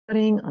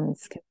On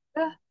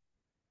schedule.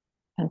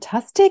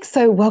 Fantastic.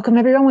 So welcome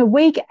everyone. We're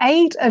week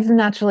 8 of the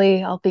Naturally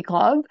Healthy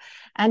Club.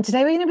 And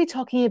today we're going to be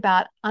talking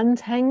about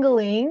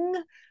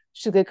untangling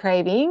sugar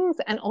cravings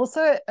and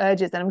also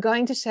urges. And I'm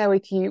going to share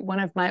with you one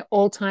of my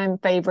all-time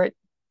favorite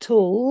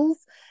tools,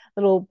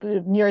 little bit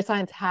of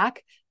neuroscience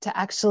hack to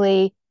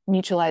actually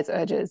neutralize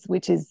urges,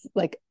 which is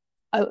like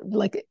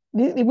it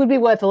would be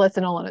worth a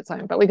lesson all on its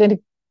own, but we're going to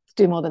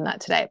do more than that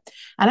today.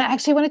 And I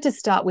actually wanted to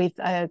start with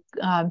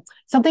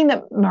something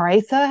that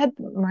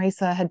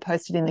Marisa had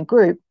posted in the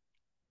group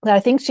that I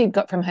think she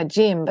got from her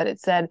gym, but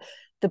it said,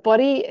 the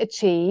body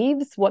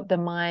achieves what the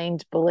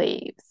mind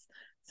believes.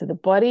 So the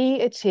body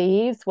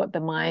achieves what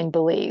the mind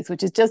believes,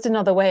 which is just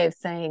another way of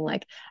saying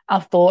like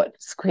our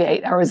thoughts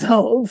create our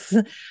results.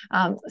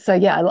 So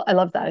yeah, I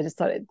love that. I just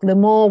thought the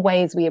more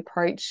ways we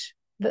approach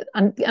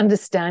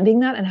understanding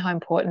that and how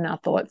important our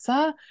thoughts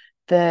are,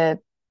 the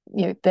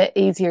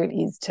easier it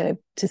is to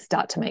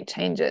start to make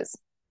changes.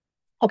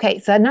 Okay,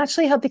 so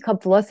Naturally Healthy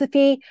Club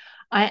philosophy.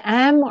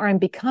 I'm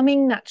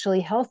becoming naturally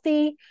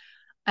healthy.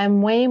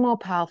 I'm way more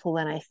powerful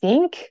than I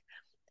think.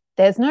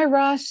 There's no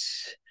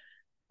rush.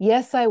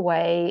 Yes, I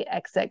weigh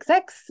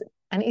XXX,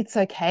 and it's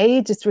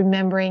okay. Just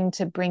remembering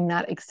to bring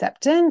that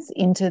acceptance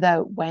into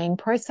the weighing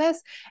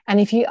process. And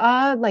if you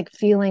are like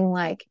feeling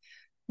like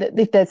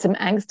if there's some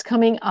angst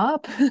coming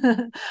up,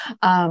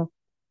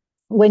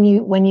 when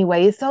you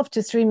weigh yourself,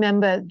 just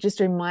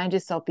remind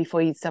yourself before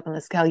you step on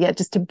the scale,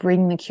 just to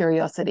bring the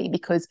curiosity,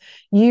 because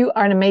you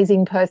are an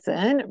amazing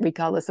person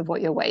regardless of what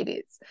your weight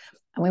is.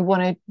 And we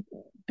want to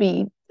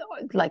be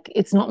like,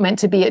 it's not meant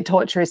to be a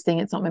torturous thing.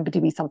 It's not meant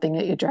to be something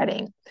that you're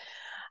dreading.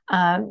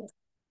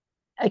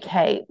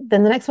 Okay,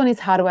 then the next one is,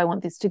 how do I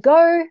want this to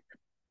go?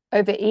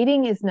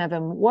 Overeating is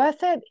never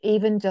worth it.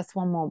 Even just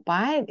one more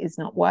bite is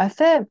not worth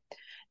it.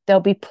 There'll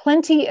be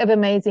plenty of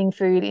amazing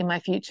food in my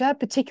future,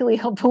 particularly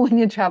helpful when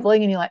you're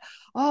traveling and you're like,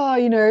 oh,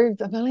 I'm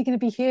only going to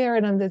be here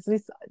and there's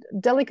this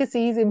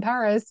delicacies in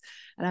Paris.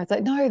 And I was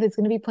like, no, there's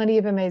going to be plenty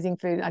of amazing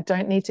food. I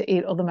don't need to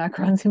eat all the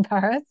macarons in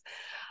Paris.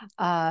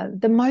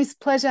 The most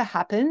pleasure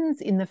happens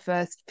in the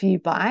first few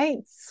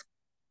bites.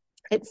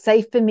 It's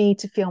safe for me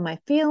to feel my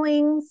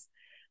feelings.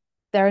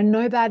 There are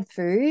no bad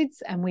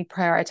foods, and we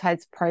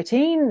prioritize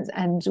proteins.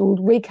 And we'll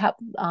recap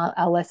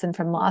our lesson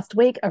from last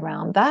week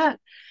around that.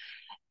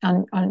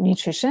 On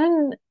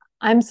nutrition.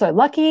 I'm so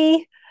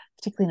lucky,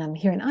 particularly when I'm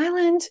here in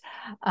Ireland.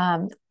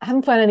 I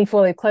haven't found any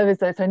 4-leaf clovers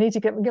though, so I need to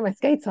get my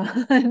skates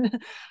on.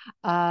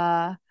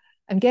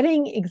 I'm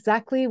getting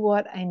exactly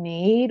what I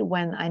need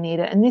when I need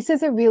it. And this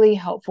is a really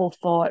helpful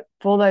thought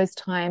for those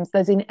times,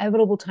 those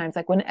inevitable times.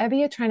 Like whenever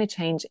you're trying to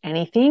change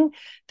anything,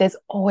 there's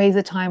always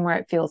a time where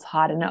it feels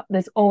hard, and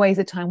there's always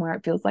a time where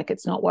it feels like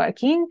it's not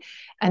working.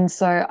 And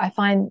so I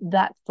find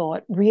that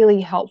thought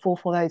really helpful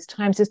for those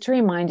times, just to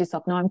remind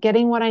yourself, no, I'm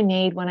getting what I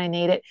need when I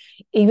need it,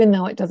 even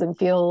though it doesn't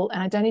feel,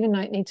 and I don't even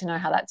need to know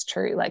how that's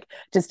true. Like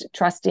just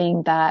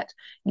trusting that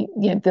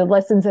the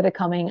lessons that are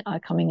coming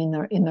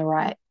in the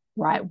right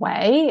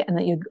way, and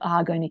that you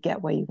are going to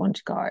get where you want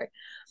to go.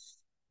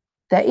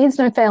 There is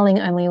no failing,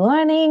 only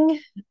learning.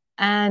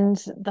 And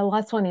the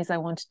last one is, I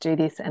want to do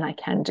this and I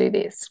can do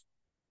this.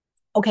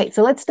 Okay,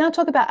 so let's now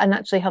talk about a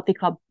Naturally Healthy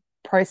Club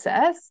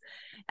process.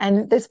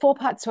 And there's 4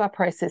 parts to our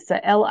process, so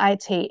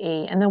LITE,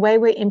 and the way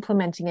we're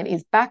implementing it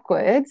is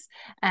backwards.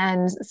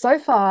 And so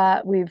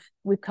far we've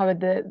covered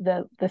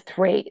the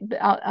three,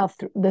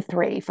 the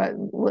three.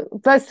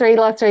 First 3,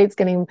 last 3, it's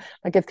getting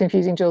like it's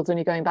confusing, Jules, when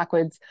you're going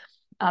backwards.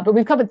 But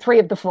we've covered 3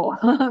 of the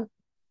 4.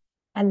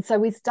 And so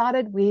we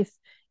started with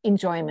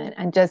enjoyment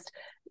and just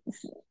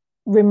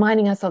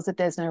reminding ourselves that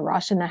there's no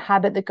rush. And the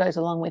habit that goes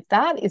along with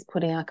that is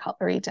putting our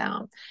cutlery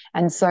down.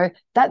 And so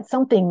that's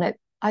something that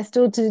I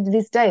still do to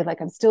this day.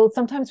 Like I'm still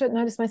sometimes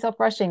notice myself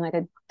rushing, like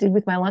I did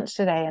with my lunch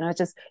today. And I was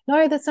just,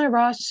 no, there's no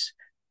rush.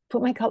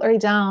 Put my cutlery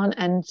down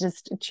and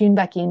just tune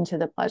back into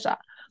the pleasure.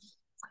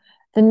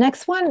 The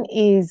next one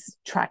is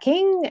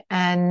tracking,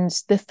 and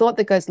the thought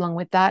that goes along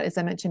with that, as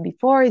I mentioned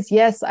before, is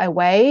yes, I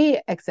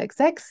weigh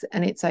XXX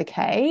and it's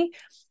okay.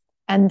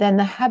 And then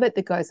the habit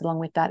that goes along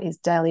with that is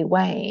daily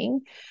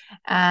weighing,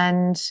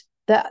 and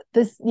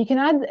you can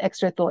add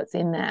extra thoughts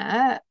in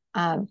there.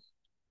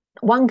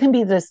 One can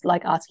be just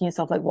like asking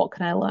yourself, like, what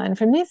can I learn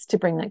from this, to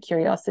bring that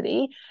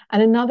curiosity?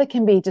 And another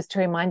can be just to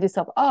remind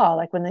yourself,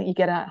 like when you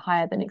get a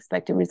higher than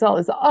expected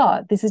result, is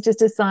this is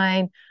just a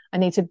sign I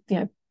need to,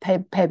 pay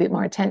a bit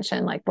more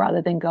attention, like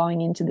rather than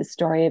going into the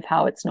story of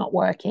how it's not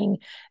working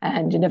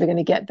and you're never going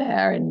to get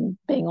there and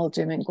being all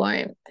doom and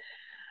gloom.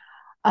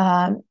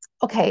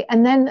 Okay,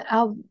 and then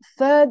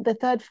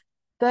the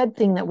third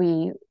thing that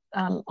we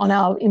on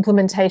our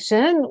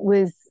implementation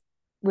was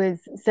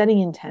setting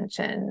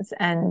intentions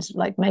and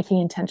like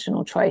making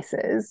intentional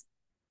choices.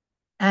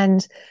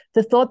 And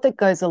the thought that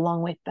goes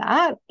along with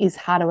that is,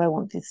 how do I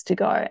want this to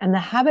go? And the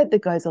habit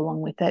that goes along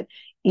with it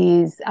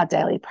is our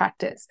daily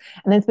practice.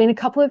 And there's been a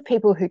couple of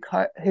people who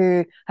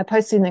have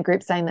posted in the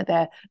group saying that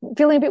they're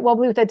feeling a bit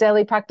wobbly with their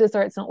daily practice,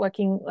 or it's not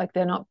working, like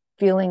they're not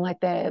feeling like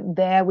they're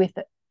there with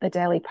the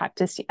daily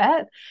practice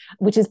yet,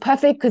 which is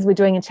perfect because we're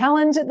doing a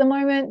challenge at the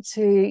moment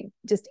to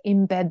just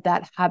embed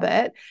that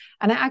habit.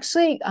 And I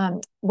actually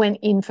went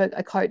in for,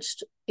 I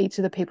coached each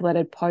of the people that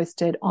had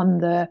posted on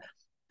the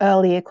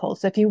earlier call.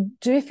 So if you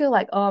do feel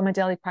like, oh, my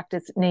daily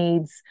practice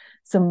needs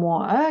some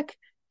work,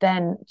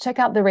 then check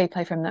out the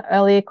replay from the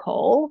earlier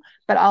call.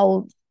 But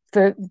I'll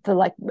for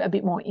like a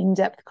bit more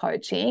in-depth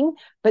coaching.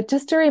 But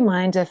just a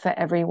reminder for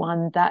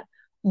everyone that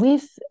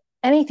with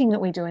anything that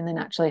we do in the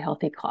Naturally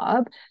Healthy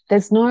Club,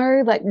 there's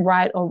no like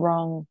right or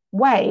wrong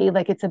way.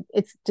 Like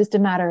it's just a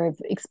matter of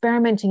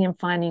experimenting and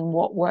finding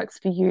what works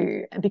for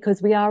you. And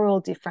because we are all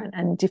different,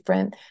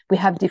 we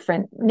have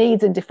different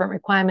needs and different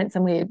requirements,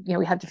 and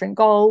we have different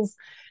goals.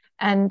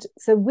 And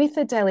so with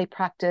a daily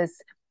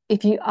practice,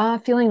 if you are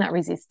feeling that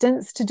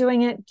resistance to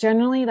doing it,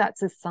 generally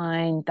that's a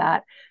sign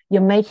that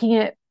you're making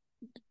it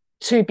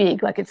too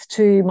big, like it's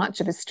too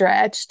much of a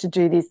stretch to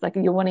do this, like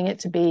you're wanting it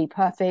to be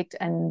perfect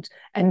and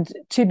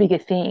too big a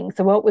thing.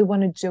 So what we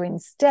want to do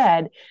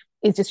instead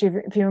is just,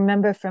 if you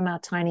remember from our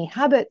tiny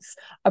habits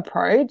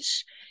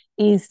approach,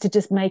 is to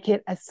just make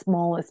it as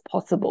small as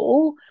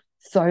possible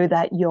so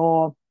that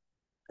you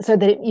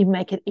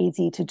make it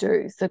easy to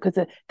do. So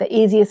because the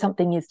easier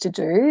something is to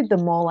do, the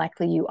more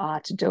likely you are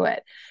to do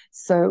it.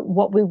 So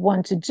what we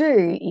want to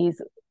do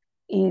is,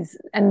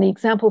 and the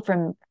example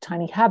from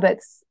Tiny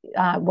Habits,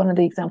 one of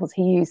the examples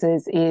he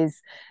uses is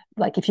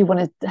like if you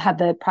want to have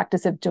the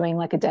practice of doing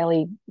like a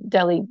daily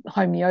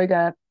home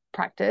yoga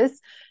practice,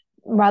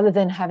 rather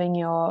than having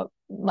your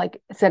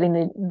like setting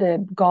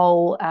the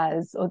goal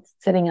as, or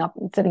setting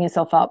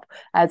yourself up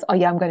as, oh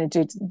yeah, I'm going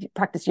to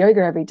practice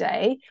yoga every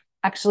day,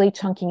 actually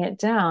chunking it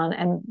down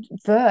and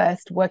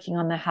first working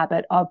on the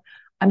habit of,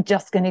 I'm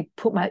just going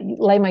to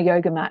lay my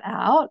yoga mat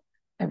out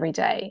every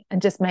day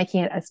and just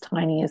making it as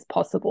tiny as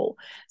possible.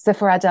 So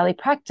for our daily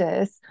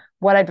practice,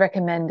 what I'd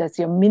recommend as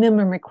your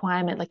minimum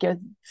requirement, like your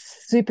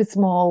super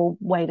small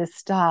way to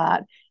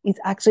start, is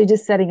actually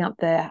just setting up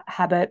the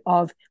habit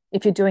of,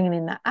 if you're doing it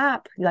in the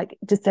app, like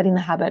just setting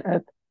the habit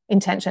of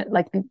intention,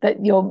 like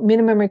that your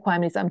minimum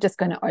requirement is, I'm just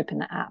going to open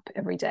the app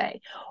every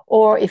day.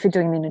 Or if you're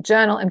doing it in a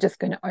journal, I'm just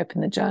going to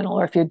open the journal.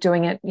 Or if you're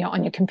doing it,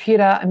 on your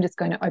computer, I'm just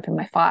going to open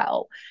my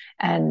file.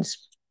 And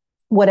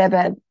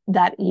whatever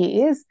that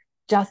is,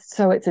 just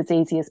so it's as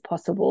easy as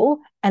possible,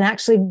 and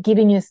actually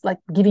giving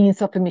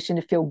yourself permission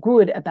to feel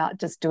good about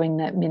just doing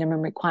that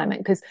minimum requirement,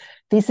 because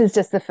this is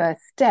just the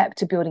first step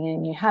to building a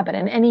new habit.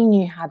 And any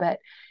new habit,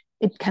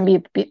 it can be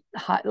a bit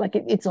hard, like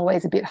it's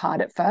always a bit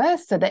hard at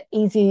first. So the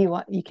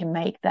easier you can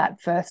make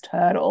that first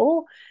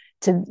hurdle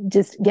to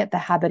just get the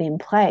habit in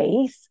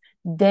place,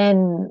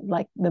 then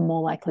like the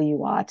more likely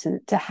you are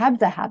to have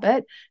the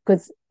habit.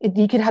 Because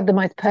you could have the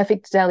most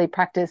perfect daily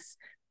practice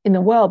in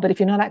the world, but if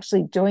you're not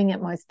actually doing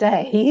it most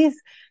days,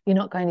 you're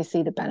not going to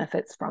see the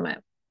benefits from it.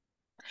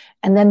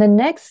 And then the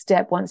next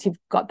step, once you've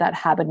got that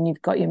habit and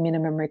you've got your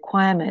minimum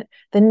requirement,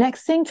 the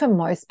next thing for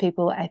most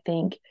people, I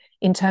think,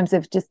 in terms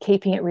of just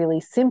keeping it really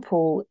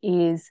simple,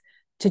 is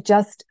to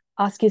just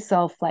ask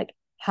yourself, like,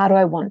 how do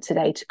I want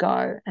today to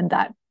go? And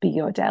that be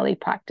your daily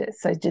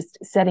practice. So just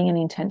setting an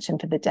intention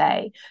for the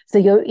day. So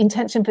your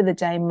intention for the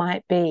day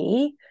might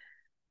be,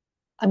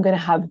 I'm going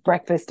to have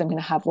breakfast, I'm going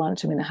to have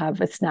lunch, I'm going to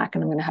have a snack,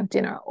 and I'm going to have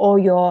dinner. Or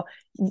your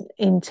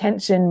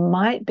intention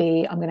might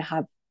be, I'm going to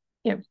have,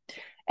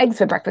 eggs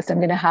for breakfast, I'm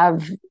going to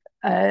have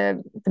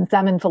some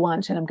salmon for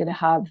lunch, and I'm going to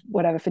have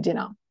whatever for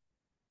dinner.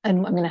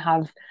 And I'm going to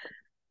have,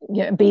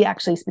 be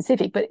actually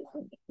specific. But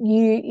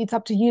it's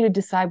up to you to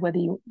decide whether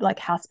you like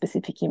how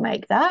specific you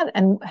make that,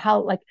 and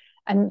how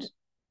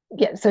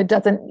so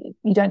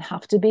you don't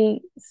have to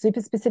be super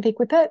specific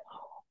with it.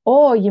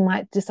 Or you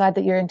might decide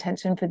that your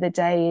intention for the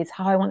day is,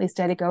 how I want this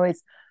day to go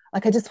is,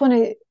 like, I just want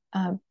to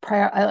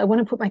I want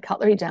to put my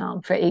cutlery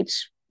down for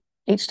each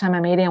time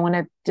I'm eating. I want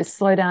to just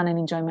slow down and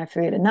enjoy my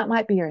food. And that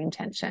might be your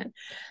intention.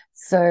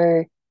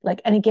 So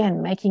and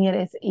again, making it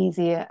as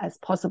easy as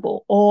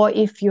possible. Or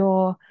if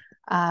you've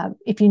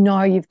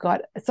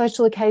got a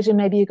social occasion,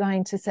 maybe you're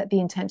going to set the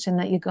intention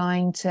that you're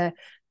going to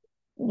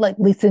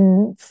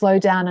slow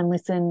down and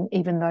listen,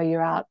 even though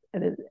you're out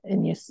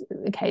in your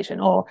occasion.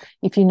 Or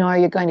if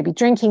you're going to be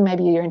drinking,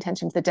 maybe your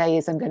intention for the day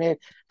is, I'm going to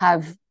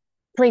have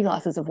 3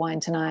 glasses of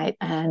wine tonight,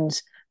 and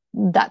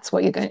that's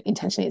what your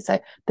intention is. So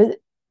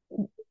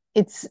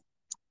it's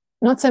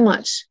not so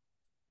much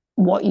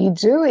what you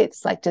do,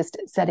 it's like just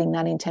setting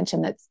that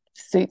intention that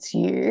suits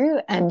you,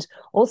 and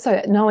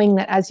also knowing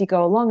that as you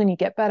go along and you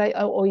get better,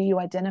 or you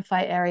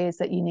identify areas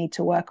that you need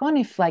to work on,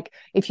 if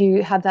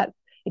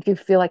you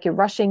feel like you're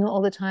rushing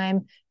all the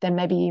time, then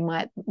maybe you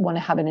might want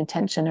to have an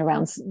intention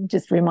around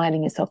just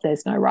reminding yourself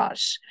there's no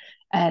rush.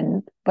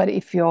 But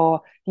if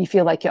you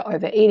feel like you're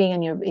overeating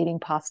and you're eating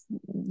past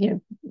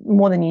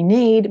more than you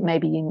need,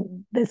 maybe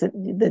there's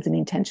an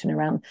intention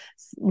around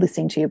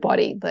listening to your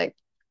body,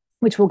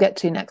 which we'll get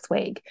to next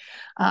week.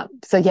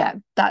 So yeah,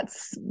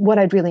 that's what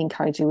I'd really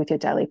encourage you with your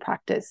daily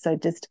practice. So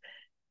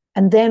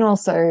and then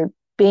also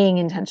being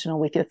intentional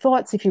with your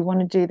thoughts if you want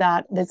to do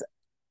that.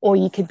 Or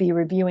you could be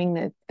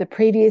reviewing the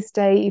previous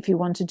day if you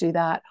want to do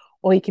that.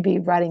 or you could be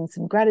writing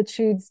some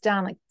gratitudes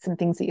down, like some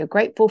things that you're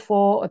grateful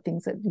for or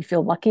things that you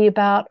feel lucky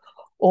about.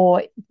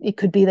 Or it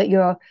could be that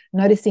you're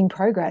noticing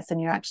progress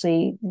and you're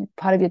actually,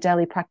 part of your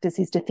daily practice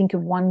is to think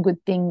of one good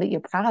thing that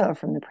you're proud of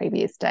from the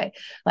previous day.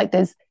 Like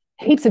there's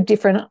heaps of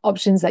different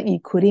options that you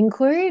could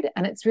include.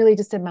 And it's really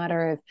just a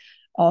matter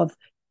of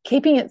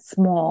keeping it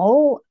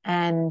small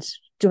and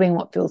doing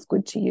what feels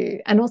good to you.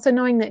 And also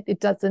knowing that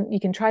you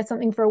can try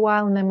something for a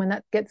while. And then when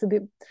that gets a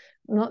bit,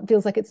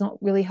 feels like it's not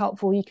really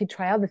helpful, you could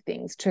try other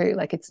things too.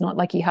 Like it's not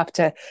like you have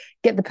to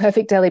get the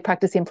perfect daily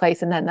practice in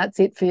place and then that's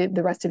it for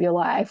the rest of your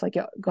life. Like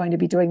you're going to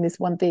be doing this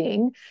one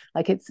thing.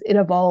 Like it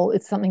evolves.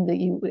 It's something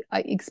that I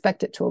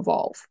expect it to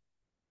evolve.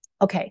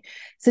 Okay.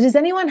 So does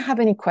anyone have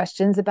any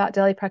questions about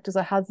daily practice,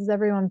 or how's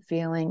everyone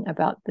feeling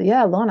about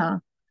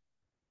Lorna?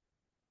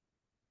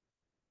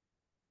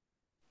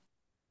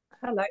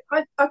 Hello.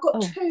 I've got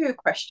two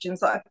questions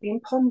that I've been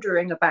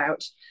pondering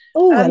about.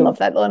 Oh, I Um, love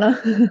that, Lorna.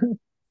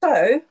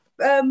 so,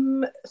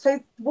 so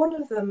one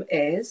of them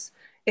is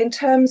in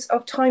terms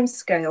of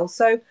timescale.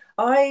 So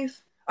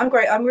I'm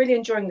great. I'm really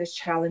enjoying this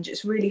challenge.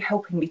 It's really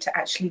helping me to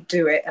actually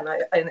do it, and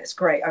it's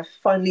great. I've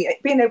finally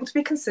been able to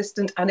be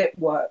consistent, and it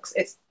works.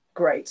 It's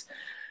great.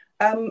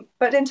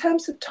 But in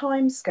terms of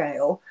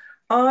timescale,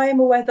 I'm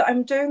aware that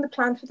I'm doing the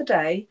plan for the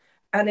day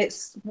and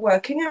it's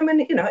working. I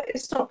mean,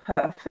 it's not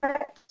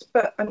perfect,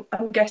 but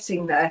I'm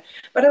getting there.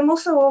 But I'm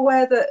also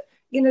aware that,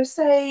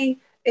 say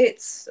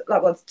it's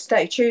like, well,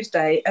 today,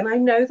 Tuesday, and I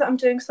know that I'm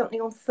doing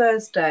something on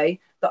Thursday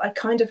that I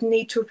kind of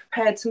need to have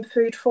prepared some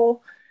food for.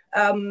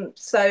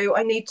 So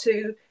I need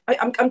to,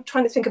 I'm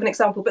trying to think of an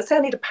example, but say I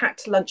need a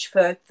packed lunch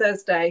for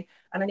Thursday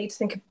and I need to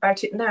think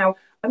about it now.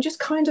 I'm just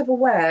kind of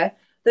aware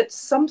that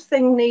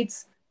something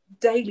needs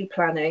daily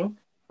planning,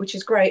 which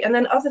is great. And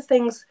then other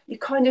things you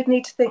kind of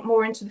need to think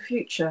more into the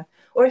future.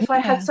 Or if I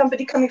had Yeah.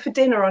 somebody coming for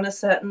dinner on a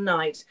certain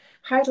night,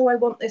 how do I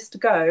want this to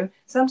go?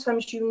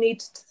 Sometimes you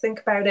need to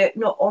think about it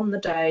not on the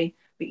day,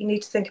 but you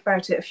need to think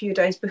about it a few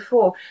days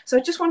before. So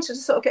I just wanted to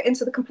sort of get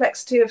into the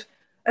complexity of,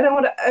 I don't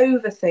want to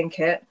overthink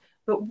it,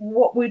 but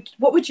what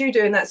would you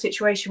do in that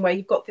situation where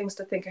you've got things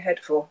to think ahead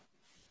for?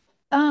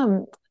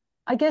 Um,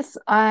 I guess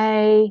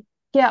I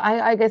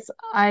guess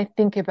I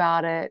think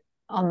about it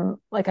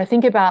like I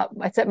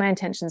set my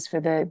intentions for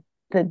the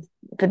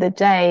for the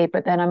day,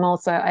 but then I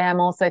am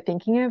also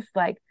thinking of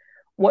like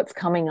what's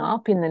coming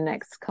up in the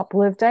next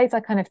couple of days. I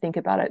kind of think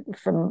about it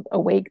from a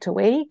week to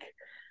week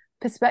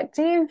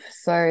perspective.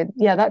 So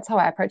yeah, that's how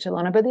I approach it,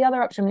 Lana. But the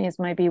other option is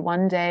maybe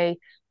one day,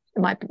 it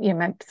might be,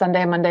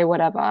 Sunday, Monday,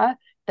 whatever,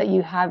 that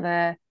you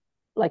have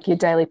like your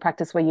daily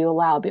practice where you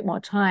allow a bit more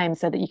time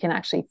so that you can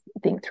actually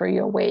think through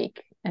your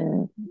week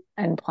and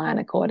plan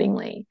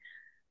accordingly.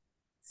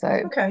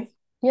 So Okay.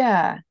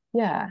 yeah,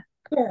 yeah,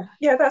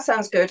 Yeah, that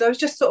sounds good. I was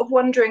just sort of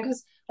wondering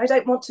because I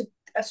don't want to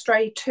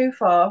stray too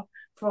far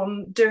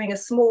from doing a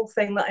small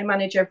thing that I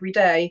manage every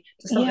day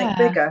to something yeah,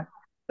 bigger.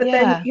 But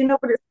then yeah, you know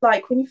what it's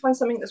like when you find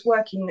something that's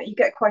working that you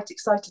get quite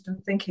excited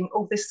and thinking,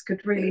 oh, this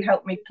could really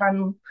help me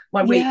plan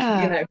my week,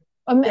 yeah.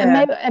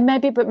 Yeah,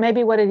 But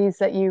maybe what it is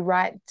that you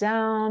write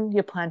down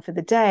your plan for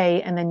the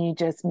day, and then you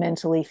just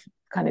mentally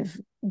kind of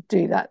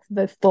do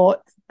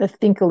the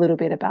think a little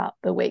bit about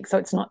the week. So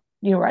it's not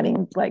you're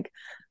writing like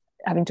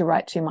having to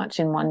write too much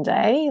in one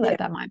day. yeah, Like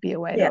that might be a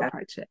way to yeah,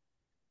 approach it.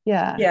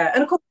 Yeah, yeah.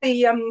 And of course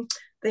the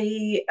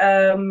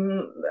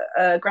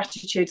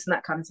gratitudes and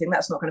that kind of thing,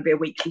 that's not going to be a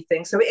weekly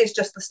thing. So it is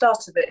just the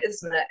start of it,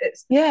 isn't it?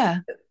 It's yeah,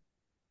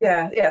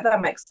 yeah,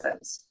 that makes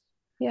sense.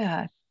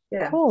 yeah.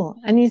 Yeah. Cool.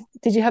 And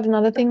did you have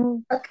another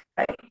thing?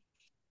 Okay.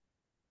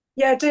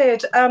 Yeah, I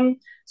did.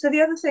 So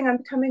the other thing I'm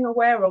becoming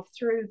aware of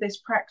through this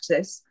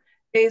practice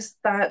is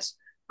that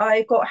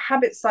I got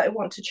habits that I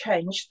want to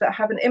change that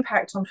have an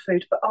impact on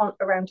food but aren't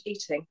around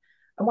eating.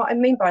 And what I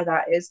mean by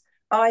that is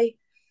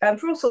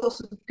for all sorts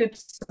of good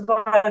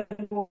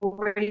survival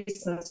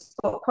reasons,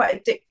 got quite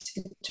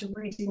addicted to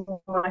reading on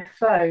my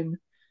phone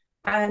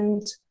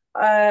and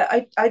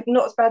I'm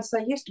not as bad as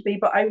I used to be,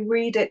 but I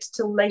read it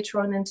till later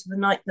on into the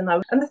night than I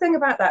was. And the thing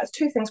about that is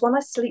two things. One, I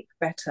sleep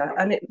better,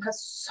 and it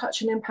has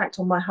such an impact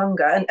on my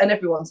hunger and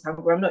everyone's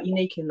hunger. I'm not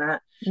unique in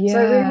that. So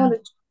I really Yeah,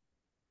 want to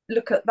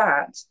look at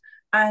that.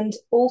 And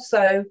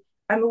also,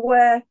 I'm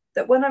aware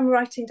that when I'm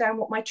writing down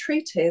what my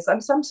treat is,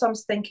 I'm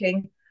sometimes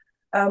thinking,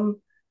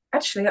 um,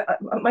 actually,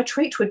 my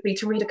treat would be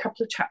to read a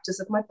couple of chapters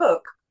of my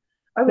book.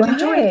 I would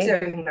enjoy right.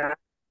 doing that.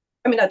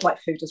 I mean, I'd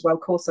like food as well,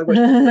 of course I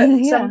would. But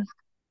Yeah,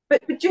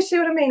 but do you see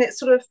what I mean? It's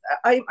sort of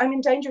I'm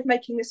in danger of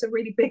making this a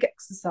really big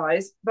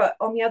exercise, but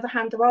on the other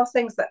hand, there are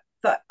things that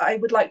I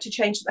would like to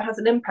change that has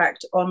an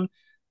impact on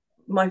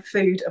my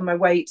food and my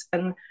weight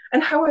and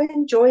how I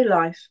enjoy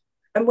life,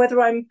 and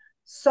whether I'm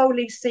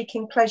solely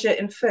seeking pleasure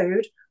in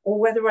food or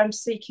whether I'm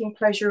seeking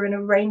pleasure in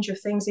a range of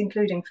things,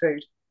 including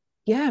food.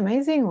 yeah,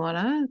 amazing,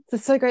 Lorna.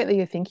 It's so great that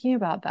you're thinking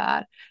about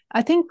that.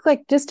 I think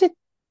like just to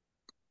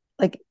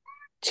like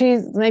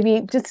choose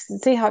maybe just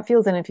see how it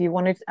feels, and if you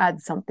want to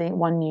add something,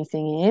 one new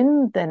thing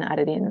in, then add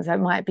it in. So it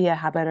might be a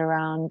habit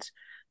around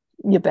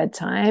your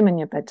bedtime and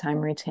your bedtime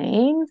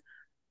routine,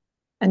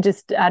 and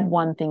just add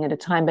one thing at a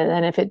time. But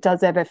then if it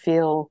does ever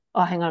feel,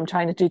 oh, hang on, I'm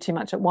trying to do too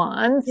much at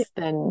once,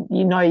 then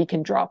you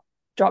can drop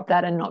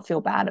that and not feel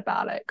bad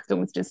about it, because it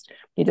was just,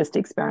 you're just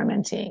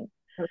experimenting.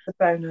 That was a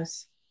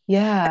bonus.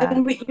 Yeah.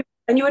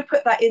 And you would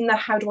put that in the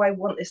how do I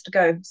want this to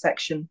go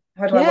section.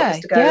 How do I want this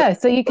Yeah. to go? Yeah.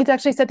 So you could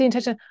actually set the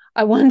intention.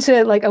 I want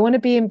to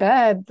be in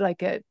bed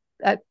like at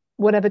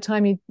whatever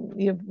time you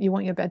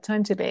want your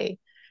bedtime to be.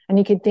 And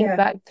you could think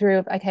back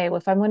through, okay, well,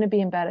 if I want to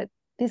be in bed at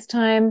this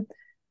time,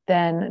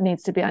 then I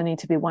need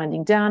to be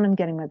winding down and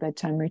getting my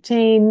bedtime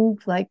routine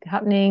like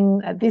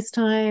happening at this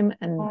time.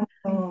 And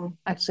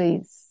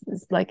actually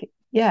it's like,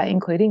 yeah,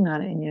 including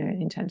that in your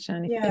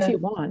intention if you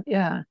want.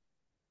 Yeah.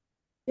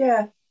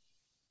 Yeah.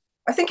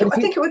 I think it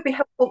would be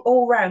helpful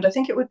all round. I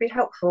think it would be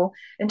helpful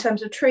in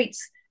terms of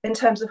treats, in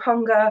terms of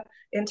hunger,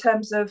 in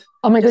terms of,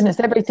 oh my goodness,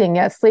 everything.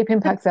 Yeah, sleep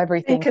impacts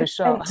everything for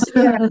sure.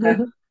 Yeah.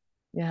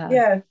 Yeah.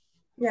 Yeah.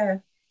 Yeah.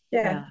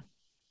 Yeah.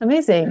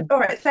 Amazing. All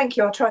right. Thank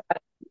you. I'll try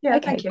that. Yeah.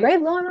 Okay, Thank you.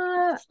 great,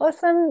 Lorna.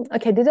 Awesome.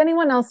 Okay, did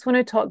anyone else want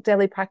to talk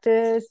daily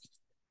practice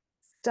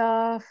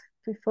stuff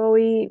before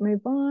we move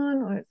on?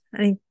 Or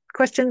any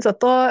questions or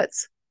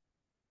thoughts?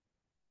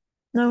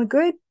 No, we're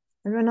good.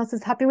 Everyone else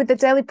is happy with the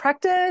daily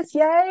practice.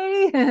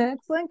 Yay.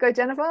 Excellent. Go,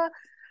 Jennifer.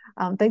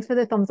 Thanks for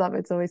the thumbs up.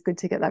 It's always good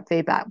to get that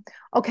feedback.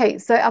 Okay,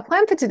 so our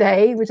plan for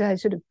today, which I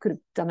could have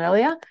done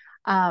earlier,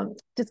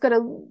 just got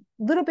a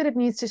little bit of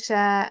news to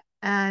share,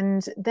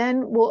 and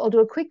then I'll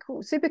do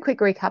a super quick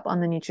recap on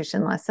the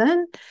nutrition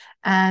lesson,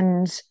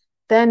 and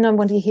then I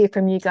want to hear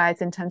from you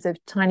guys in terms of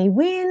tiny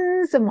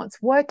wins and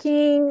what's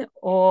working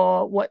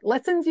or what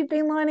lessons you've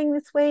been learning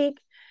this week,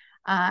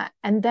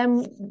 and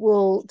then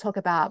we'll talk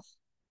about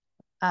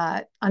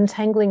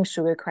untangling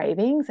sugar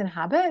cravings and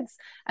habits,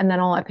 and then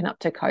I'll open up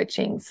to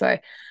coaching. So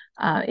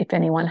if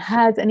anyone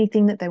has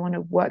anything that they want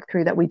to work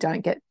through that we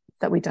don't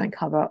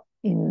cover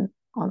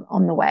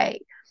on the way.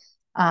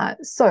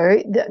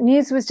 So the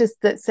news was just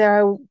that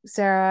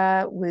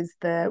Sarah was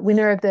the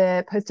winner of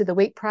the Post of the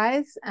Week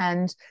prize,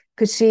 and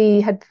because she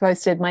had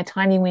posted my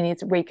tiny win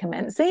is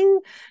recommencing,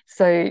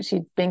 so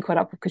she'd been caught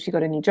up because she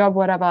got a new job,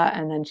 whatever,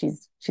 and then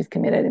she's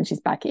committed and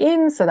she's back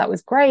in, so that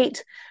was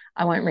great.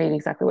 I won't read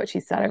exactly what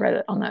she said. I read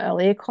it on the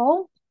earlier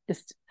call.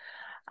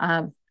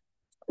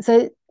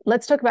 So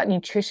let's talk about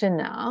nutrition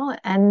now.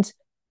 And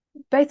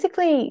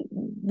basically,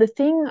 the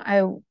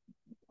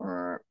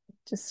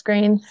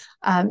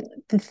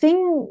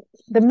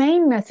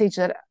main message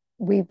that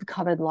we've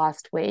covered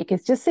last week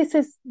is just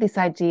this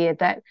idea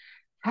that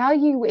how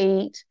you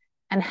eat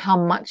and how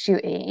much you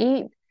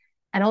eat,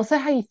 and also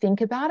how you think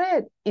about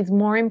it, is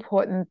more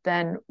important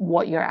than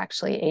what you're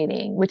actually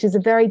eating, which is a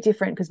very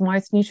different, because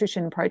most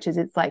nutrition approaches,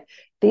 it's like,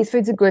 these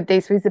foods are good,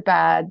 these foods are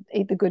bad,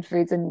 eat the good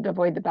foods and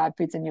avoid the bad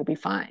foods and you'll be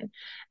fine.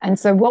 And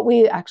so what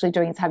we're actually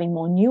doing is having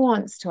more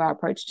nuance to our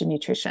approach to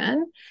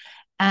nutrition.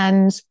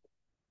 And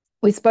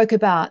we spoke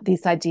about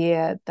this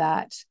idea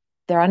that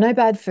there are no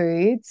bad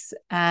foods,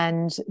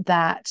 and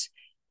that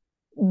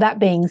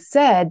being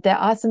said, there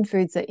are some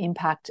foods that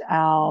impact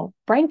our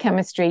brain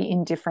chemistry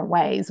in different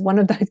ways. One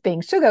of those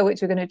being sugar,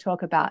 which we're going to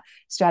talk about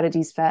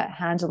strategies for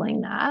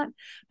handling that.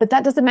 But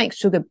that doesn't make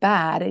sugar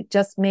bad. It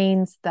just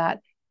means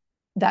that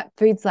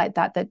foods like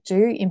that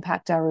do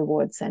impact our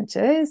reward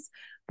centers,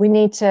 we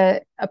need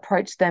to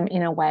approach them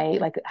in a way,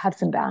 like have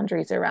some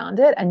boundaries around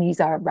it and use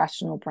our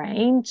rational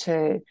brain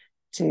to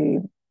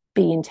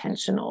be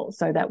intentional,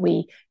 so that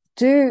we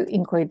do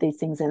include these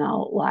things in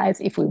our lives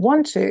if we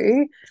want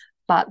to,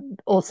 but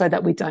also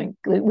that we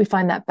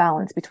find that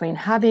balance between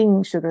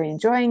having sugar,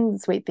 enjoying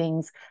sweet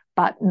things,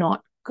 but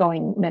not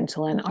going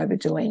mental and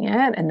overdoing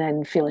it and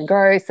then feeling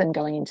gross and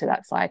going into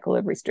that cycle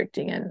of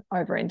restricting and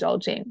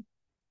overindulging.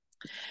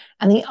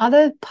 And the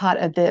other part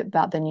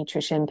about the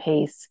nutrition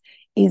piece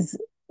is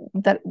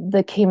that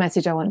the key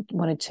message I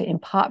wanted to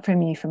impart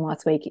from you from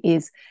last week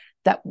is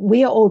that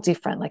we are all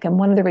different. And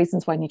one of the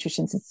reasons why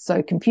nutrition is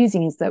so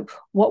confusing is that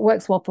what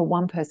works well for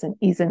one person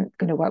isn't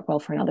going to work well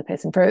for another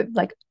person.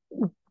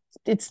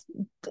 There's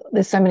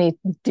so many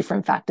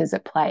different factors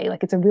at play.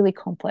 It's a really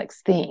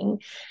complex thing,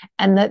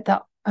 and that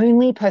the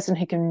only person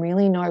who can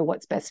really know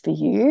what's best for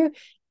you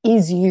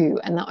is you.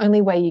 And the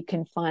only way you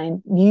can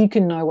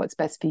know what's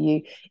best for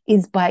you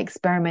is by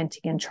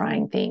experimenting and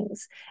trying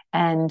things.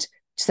 And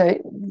so,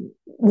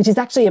 which is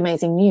actually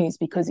amazing news,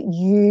 because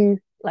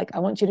I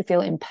want you to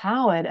feel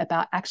empowered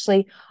about,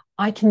 actually,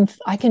 I can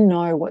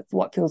know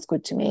what feels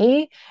good to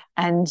me,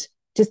 and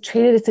just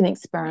treat it as an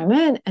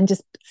experiment and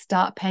just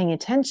start paying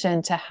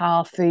attention to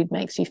how food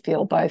makes you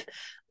feel, both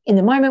in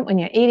the moment when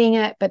you're eating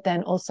it, but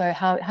then also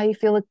how you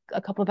feel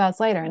a couple of hours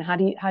later, and how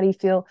do you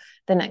feel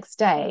the next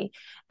day.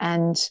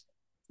 And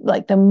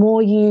the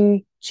more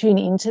you tune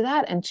into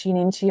that and tune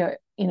into your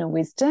inner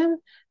wisdom,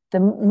 the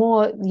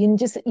more you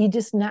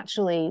just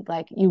naturally,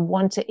 you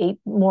want to eat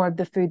more of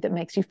the food that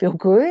makes you feel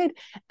good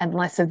and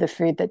less of the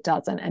food that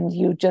doesn't. And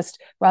you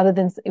just, rather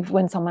than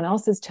when someone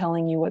else is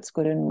telling you what's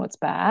good and what's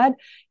bad,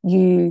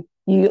 you'll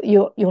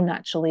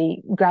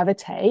naturally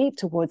gravitate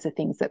towards the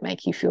things that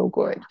make you feel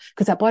good,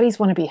 because our bodies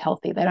want to be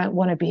healthy. They don't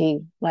want to be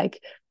they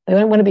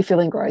don't want to be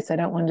feeling gross. They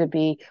don't want to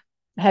be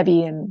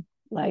heavy and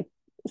like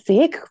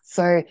sick.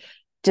 So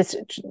just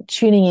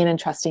tuning in and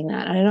trusting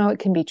that. And I know it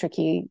can be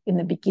tricky in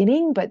the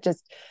beginning, but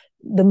just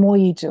the more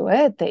you do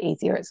it, the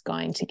easier it's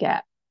going to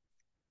get.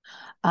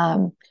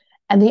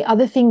 And the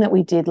other thing that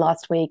we did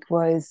last week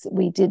was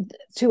we did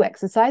 2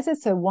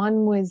 exercises. So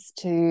one was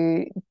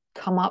to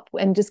come up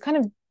and just kind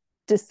of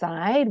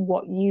decide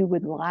what you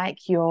would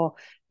like your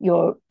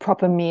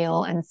proper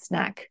meal and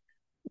snack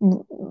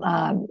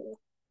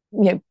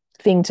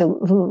thing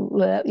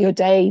to your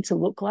day to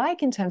look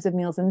like in terms of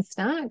meals and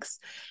snacks.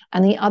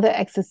 And the other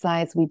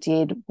exercise we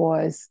did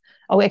was,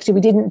 actually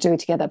we didn't do it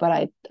together,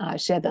 but I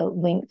shared the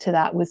link to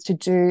that, was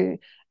to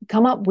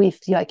come up with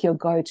like your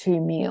go-to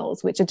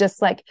meals, which are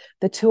just like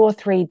the 2 or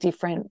 3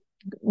 different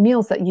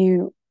meals that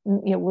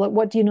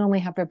what do you normally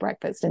have for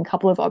breakfast, and a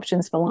couple of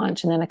options for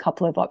lunch, and then a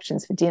couple of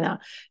options for dinner,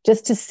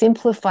 just to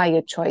simplify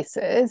your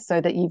choices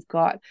so that you've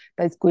got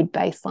those good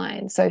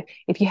baselines. So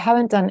if you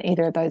haven't done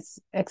either of those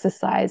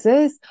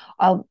exercises,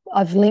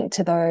 I've linked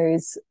to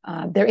those.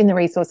 They're in the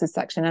resources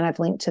section, and I've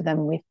linked to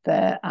them with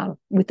the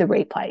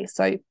replay.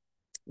 So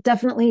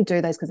definitely do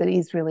those, because it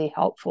is really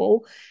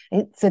helpful,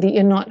 so that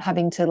you're not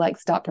having to like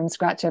start from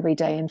scratch every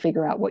day and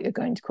figure out what you're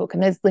going to cook.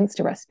 And there's links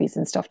to recipes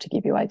and stuff to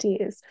give you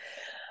ideas.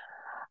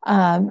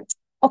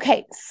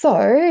 Okay,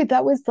 so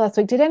that was last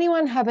week. Did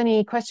anyone have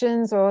any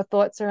questions or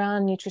thoughts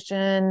around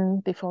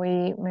nutrition before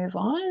we move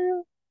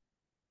on?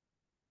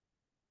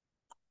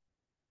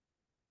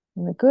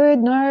 We're good?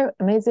 No?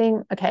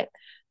 Amazing. Okay,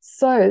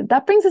 so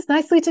that brings us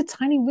nicely to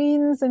tiny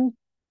wins and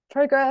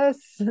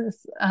progress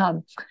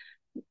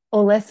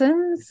or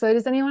lessons. So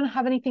does anyone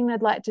have anything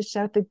they'd like to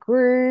share with the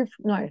group?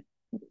 No,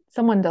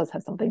 someone does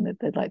have something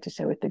that they'd like to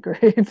share with the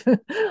group.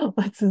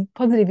 That's a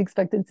positive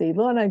expectancy.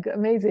 Lorna,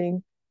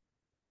 amazing.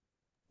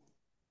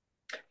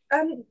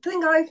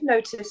 Thing I've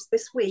noticed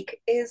this week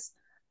is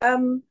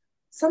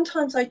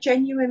sometimes I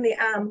genuinely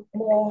am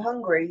more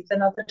hungry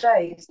than other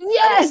days. And it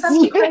Yes,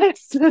 sounds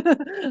crazy,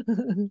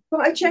 yes. but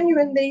I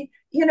genuinely,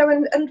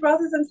 and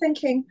rather than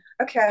thinking,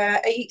 okay,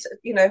 I eat,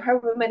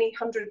 however many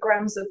 100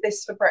 grams of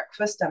this for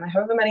breakfast and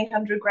however many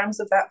 100 grams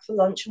of that for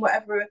lunch and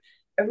whatever,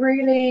 I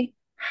really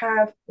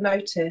have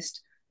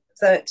noticed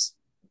that.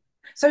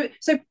 So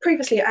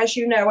previously, as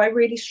you know, I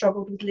really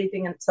struggled with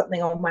leaving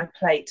something on my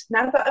plate.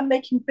 Now that I'm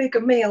making bigger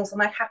meals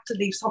and I have to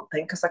leave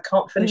something because I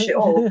can't finish it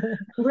all,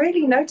 I'm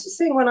really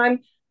noticing when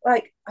I'm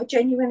like, I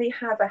genuinely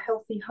have a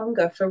healthy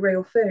hunger for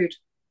real food.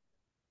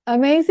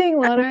 Amazing,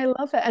 Lana. And, I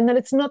love it. And that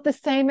it's not the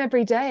same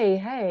every day.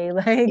 Hey,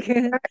 like,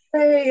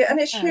 exactly, and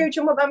it's yeah. huge.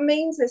 And what that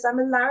means is I'm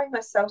allowing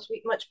myself to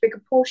eat much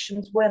bigger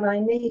portions when I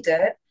need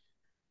it.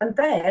 And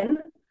then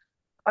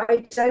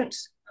I don't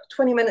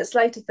 20 minutes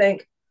later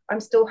think I'm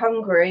still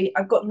hungry.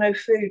 I've got no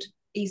food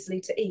easily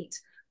to eat.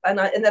 And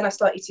then I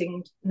start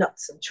eating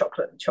nuts and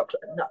chocolate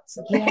and nuts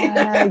and,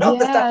 Yeah, and other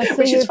stuff, yeah. So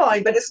which is you,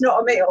 fine, but it's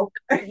not a meal.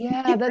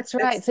 yeah, that's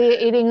right. So you're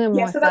eating the Yeah,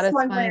 more so that's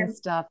my satisfying win.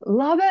 stuff.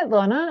 Love it,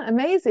 Lana.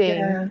 Amazing.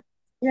 Yeah,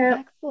 yeah,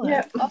 Excellent.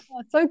 yeah. Oh,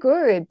 so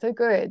good. So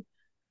good.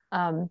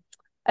 Um,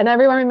 and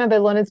everyone remember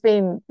Lana's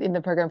been in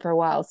the program for a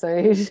while, so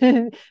this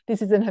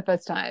isn't her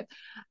first time.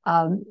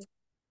 Um,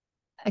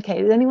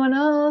 okay, is anyone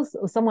else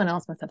or someone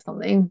else must have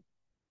something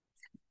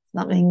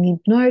you've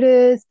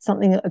noticed,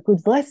 something, a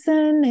good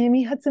lesson?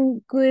 Naomi had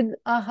some good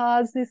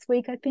ahas this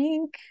week, I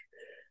think.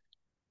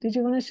 Did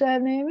you want to share,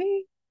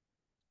 Naomi?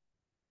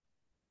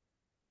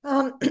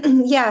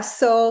 Yeah,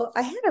 so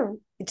I had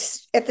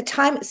at the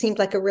time, it seemed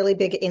like a really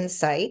big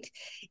insight.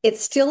 It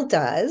still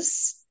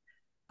does.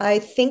 I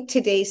think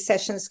today's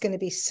session is going to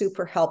be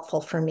super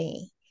helpful for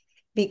me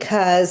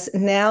because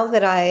now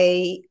that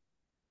I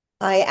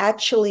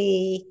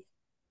actually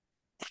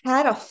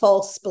had a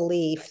false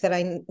belief that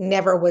I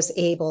never was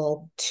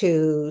able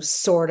to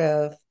sort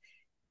of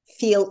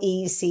feel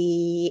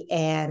easy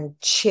and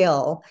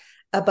chill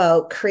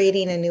about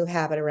creating a new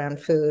habit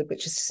around food,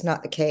 which is just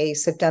not the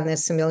case. I've done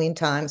this a million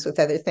times with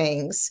other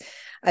things.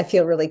 I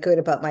feel really good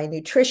about my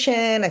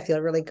nutrition. I feel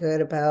really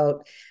good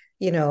about,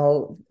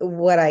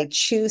 what I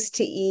choose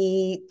to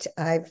eat.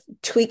 I've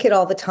tweak it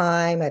all the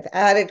time. I've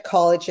added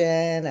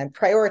collagen. I'm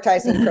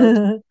prioritizing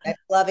protein. I'm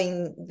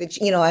loving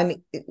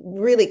I'm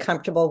really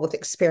comfortable with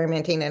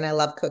experimenting and I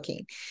love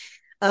cooking.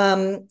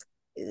 But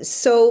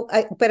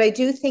I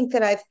do think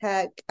that I've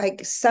had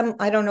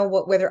I don't know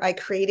whether I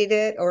created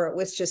it or it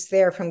was just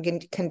there from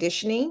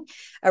conditioning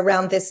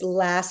around this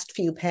last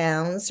few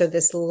pounds or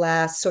this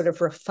last sort of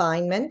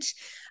refinement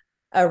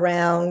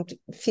around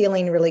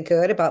feeling really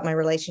good about my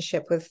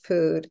relationship with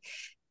food.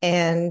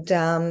 And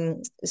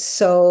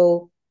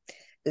so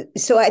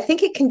I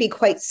think it can be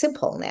quite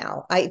simple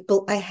now. I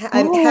have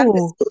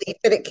this Oh, belief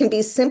that it can be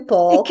it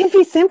simple, can be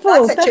not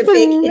simple. such a That's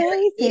big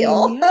amazing.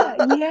 deal. Yeah,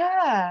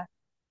 yeah,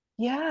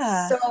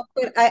 yeah. So,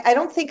 but I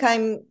don't think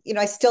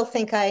I still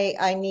think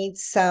I need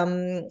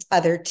some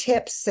other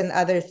tips and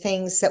other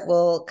things that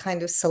will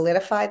kind of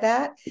solidify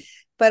that.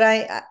 But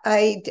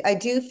I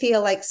do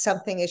feel like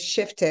something has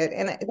shifted.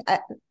 And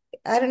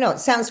I don't know, it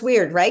sounds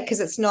weird, right? Because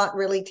it's not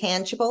really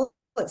tangible.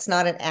 It's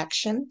not an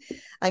action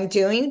I'm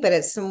doing, but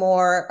it's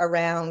more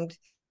around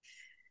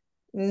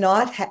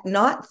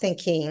not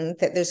thinking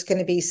that there's going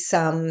to be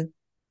some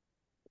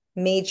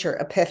major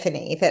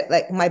epiphany, that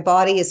like my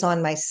body is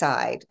on my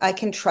side. I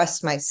can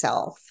trust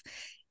myself.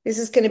 This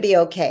is going to be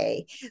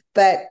okay,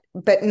 but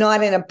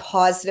not in a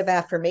positive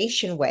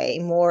affirmation way,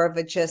 more of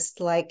a just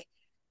like,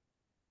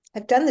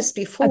 I've done this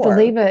I before.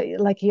 believe it.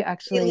 Like you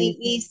actually Really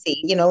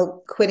easy,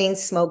 quitting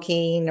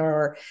smoking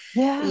or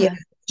yeah.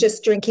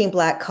 just drinking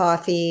black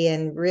coffee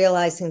and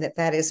realizing that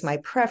that is my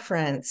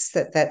preference,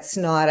 that that's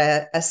not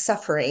a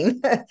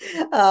suffering.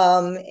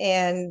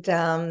 And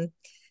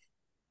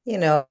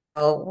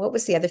what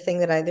was the other thing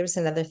there was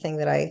another thing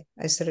that I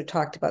sort of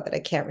talked about that I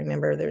can't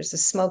remember. There was the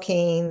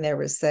smoking, there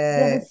was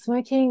Yeah, the the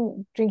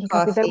smoking, drinking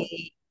coffee.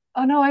 coffee.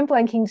 Oh no, I'm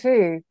blanking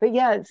too. But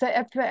yeah, so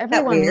for That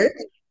everyone, weird?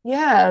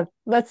 yeah,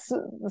 that's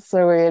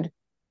so weird.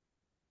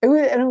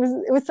 Was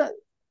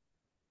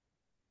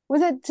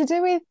it to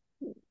do with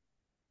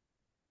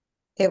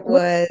It it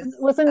was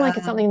wasn't like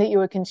it's something that you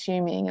were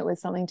consuming, it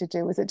was something to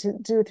do, was it to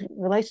do with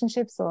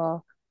relationships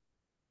or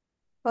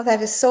oh,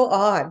 that is so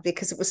odd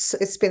because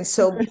it's been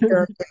so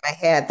burned in my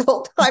head the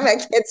whole time.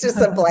 It's just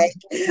a blank.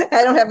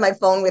 I don't have my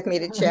phone with me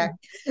to check.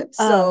 um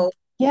So,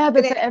 yeah,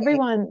 but but for anyway,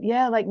 everyone,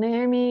 yeah, like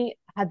Naomi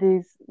had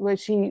these where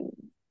she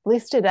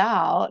listed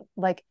out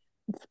like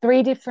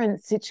three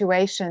different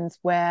situations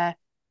where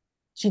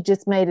she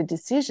just made a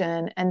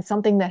decision and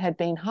something that had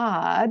been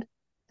hard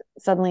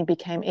suddenly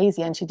became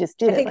easy and she just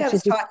did I it. think Like I she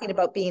was just, talking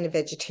about being a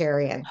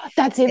vegetarian.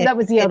 that's it. And, That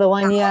was the and other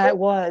one. Yeah, how, it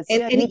was.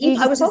 Yeah. and You I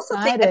just was also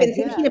I've decided. been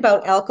thinking Yeah.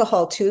 about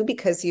alcohol too,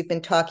 because you've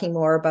been talking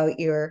more about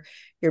your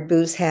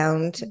booze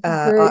hound Group.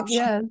 option,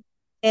 Yeah.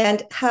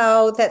 and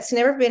how that's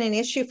never been an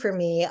issue for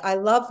me. I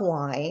love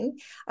wine.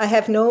 I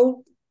have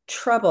no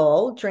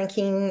trouble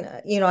drinking.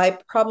 I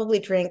probably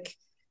drink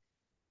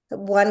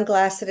one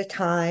glass at a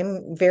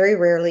time, very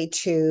rarely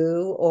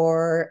two,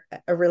 or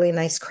a really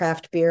nice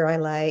craft beer I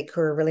like,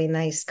 or a really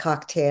nice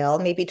cocktail,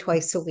 maybe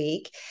twice a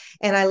week.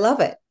 And I love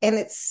it. And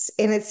it's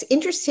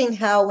interesting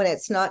how when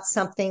it's not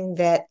something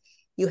that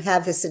you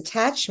have this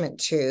attachment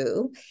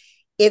to,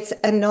 it's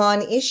a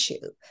non-issue.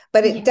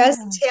 But it does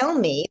Yeah. tell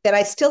me that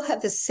I still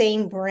have the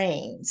same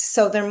brain.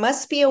 So there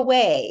must be a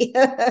way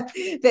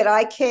that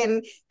I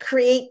can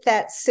create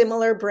that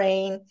similar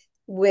brain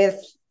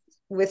with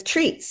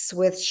treats,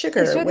 with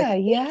sugar, with Sugar.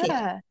 baking.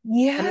 Yeah.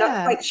 I'm not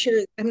Yeah. quite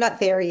sure. I'm not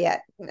there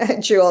yet,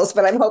 Jules,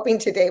 but I'm hoping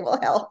today will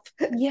help.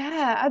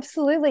 Yeah,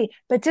 absolutely.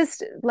 But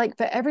just like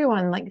for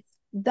everyone, like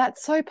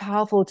that's so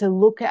powerful to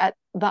look at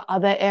the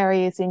other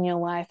areas in your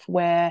life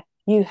where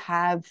you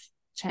have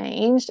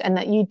changed and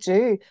that you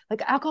do.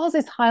 Like alcohol is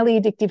this highly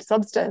addictive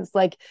substance.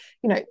 Like,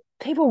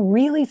 people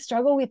really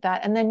struggle with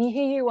that. And then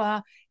here you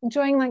are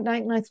enjoying like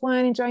nice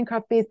wine, enjoying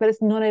craft beers, but it's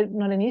not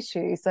an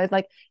issue. So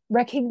like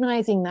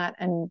recognizing that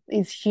and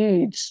is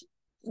huge.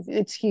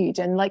 It's huge.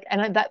 And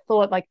that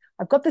thought, like,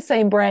 I've got the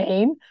same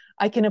brain,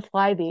 I can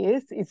apply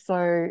this is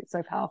so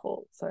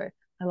powerful. So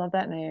I love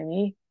that,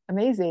 Naomi.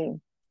 Amazing.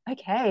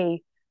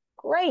 Okay,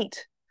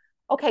 great.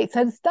 Okay,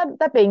 so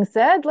that being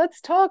said,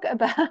 let's talk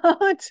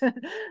about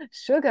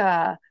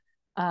sugar.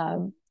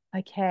 Um,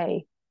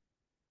 okay,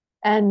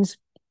 and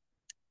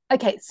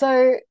okay,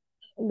 so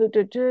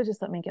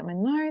just let me get my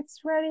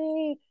notes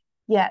ready.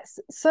 Yes,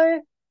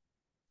 so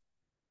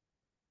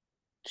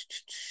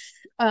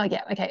oh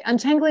yeah, okay,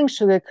 untangling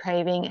sugar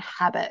craving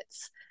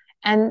habits.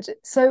 And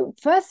so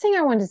first thing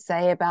I want to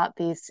say about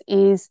this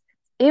is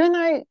even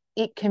though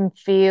it can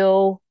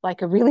feel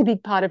like a really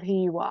big part of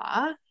who you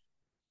are,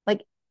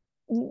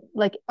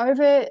 like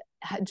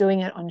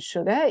overdoing it on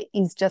sugar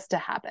is just a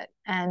habit.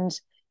 And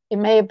it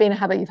may have been a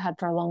habit you've had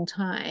for a long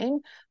time,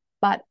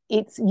 but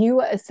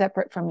you are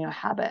separate from your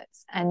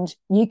habits and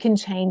you can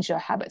change your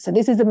habits. So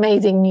this is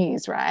amazing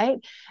news, right?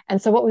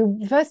 And so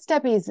first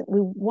step is we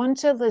want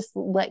to just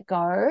let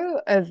go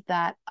of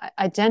that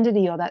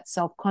identity or that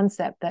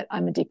self-concept that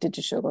I'm addicted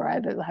to sugar,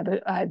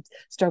 I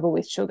struggle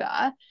with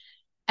sugar,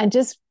 and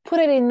just put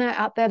it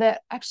out there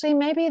that actually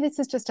maybe this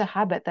is just a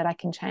habit that I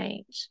can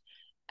change.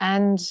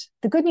 And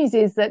the good news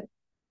is that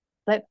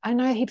I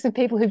know heaps of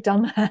people who've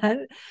done that,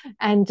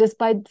 and just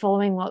by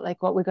following what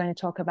we're going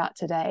to talk about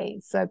today.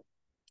 So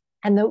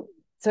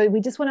we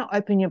just want to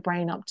open your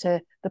brain up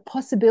to the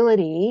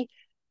possibility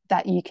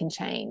that you can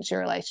change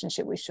your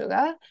relationship with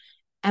sugar.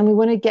 And we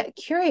want to get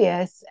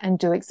curious and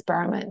do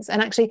experiments.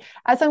 And actually,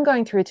 as I'm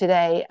going through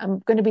today, I'm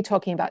going to be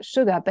talking about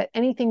sugar, but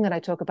anything that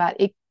I talk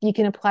about, you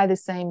can apply the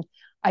same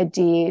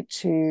idea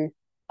to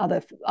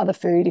other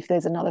food. If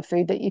there's another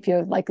food that if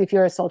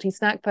you're a salty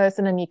snack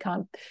person and you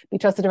can't be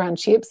trusted around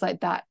chips like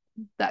that,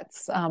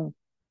 that's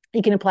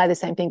you can apply the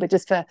same thing. But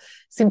just for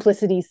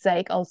simplicity's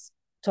sake, I'll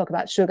talk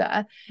about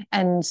sugar.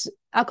 And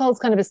alcohol is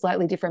kind of a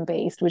slightly different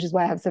beast, which is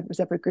why I have a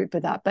separate group for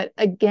that. But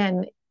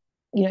again,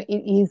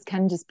 it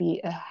can just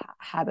be a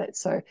habit.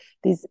 So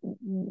these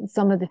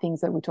some of the things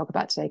that we talk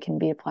about today can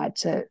be applied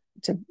to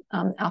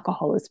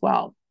alcohol as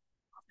well.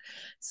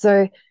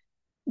 So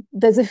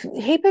there's a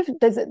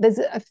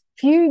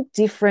few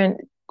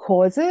different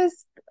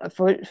causes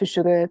for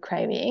sugar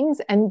cravings.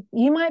 And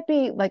you might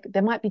be like,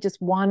 there might be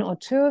just one or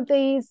two of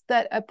these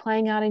that are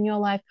playing out in your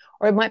life,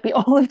 or it might be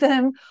all of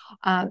them.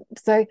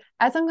 So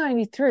as I'm going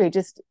you through,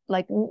 just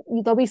like,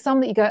 there'll be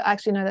some that you go,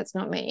 actually, no, that's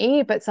not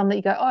me, but some that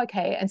you go, oh,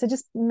 okay. And so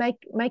just make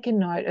a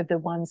note of the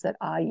ones that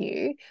are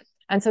you.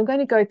 And so I'm going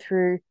to go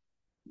through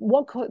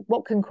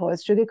what can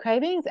cause sugar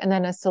cravings and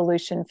then a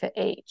solution for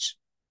each.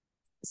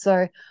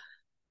 So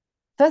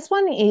first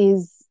one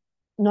is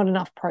not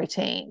enough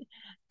protein.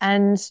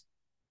 And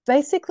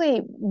basically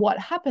what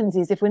happens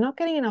is if we're not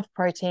getting enough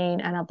protein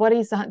and our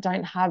bodies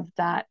don't have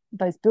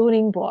those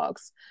building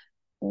blocks,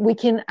 we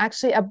can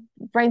actually, our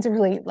brains are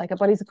really, like, our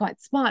bodies are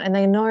quite smart, and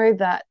they know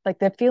that, like,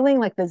 they're feeling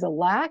like there's a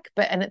lack,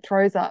 and it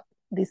throws up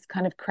this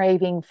kind of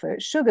craving for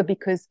sugar,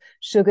 because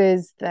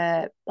sugar's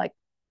the, like,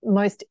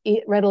 most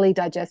readily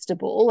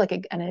digestible,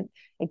 like, and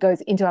it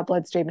goes into our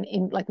bloodstream,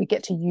 and like we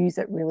get to use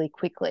it really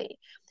quickly.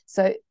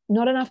 So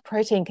not enough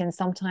protein can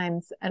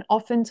sometimes and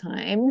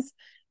oftentimes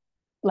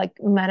like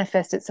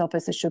manifest itself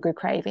as a sugar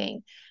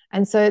craving.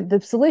 And so the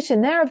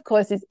solution there, of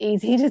course, is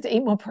easy. Just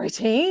eat more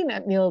protein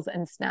at meals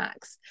and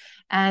snacks.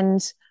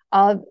 And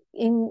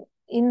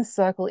in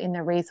Circle, in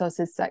the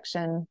resources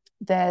section,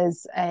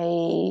 there's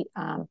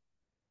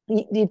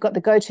you've got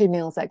the go-to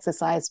meals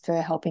exercise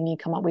for helping you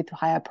come up with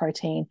higher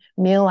protein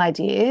meal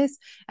ideas.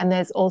 And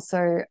there's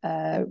also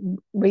a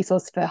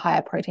resource for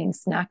higher protein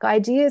snack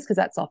ideas, because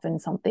that's often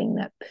something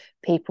that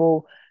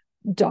people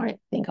don't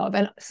think of.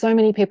 And so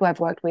many people I've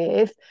worked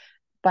with,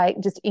 by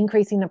just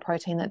increasing the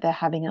protein that they're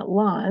having at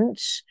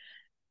lunch,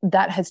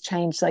 that has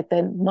changed. Like,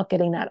 they're not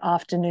getting that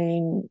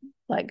afternoon,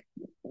 like,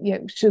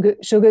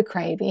 sugar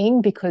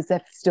craving, because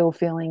they're still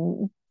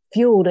feeling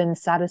fueled and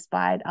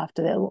satisfied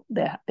after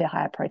their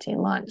higher protein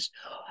lunch.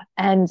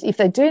 And if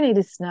they do need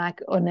a snack,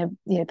 or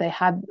they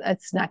have a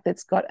snack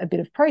that's got a bit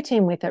of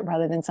protein with it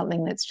rather than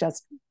something that's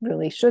just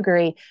really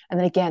sugary, and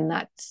then again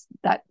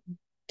that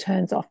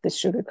turns off the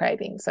sugar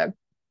craving. So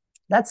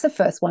that's the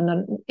first one,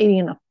 not eating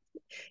enough,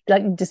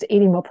 like just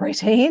eating more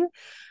protein.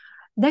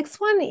 Next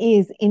one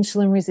is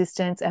insulin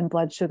resistance and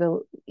blood sugar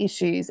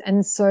issues.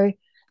 And so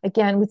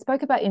again, we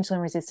spoke about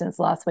insulin resistance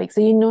last week.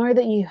 So you know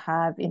that you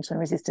have insulin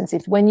resistance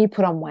if, when you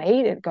put on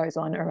weight, it goes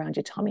on around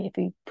your tummy. If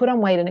you put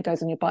on weight and it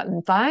goes on your butt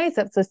and thighs,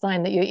 that's a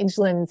sign that your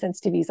insulin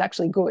sensitivity is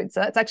actually good. So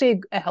that's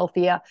actually a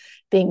healthier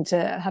thing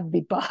to have a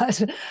big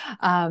butt.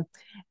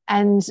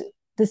 And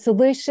the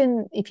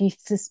solution, if you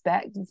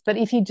suspect, but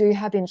if you do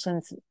have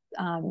insulin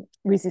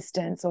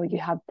resistance, or you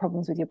have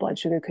problems with your blood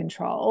sugar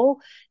control,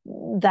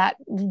 that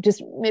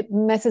just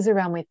messes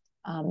around with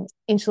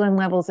insulin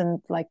levels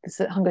and like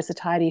hunger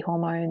satiety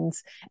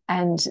hormones,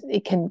 and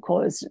it can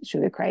cause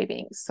sugar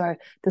cravings. So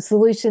the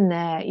solution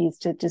there is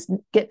to just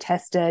get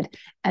tested,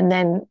 and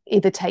then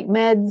either take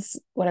meds,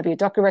 whatever your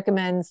doctor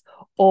recommends,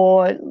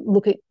 or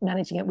look at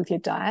managing it with your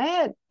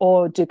diet,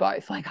 or do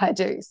both, like I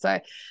do. So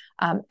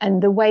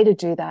and the way to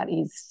do that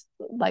is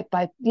like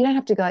you don't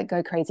have to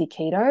go crazy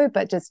keto,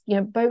 but just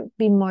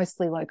be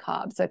mostly low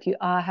carb. So if you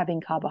are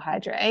having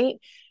carbohydrate,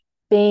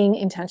 being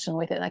intentional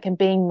with it, like, and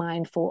being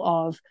mindful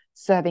of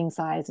serving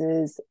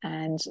sizes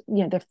and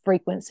the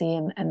frequency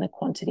and the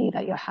quantity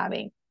that you're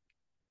having.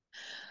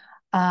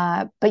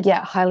 But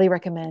yeah, highly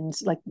recommend,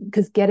 like,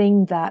 because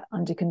getting that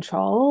under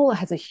control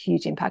has a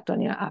huge impact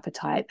on your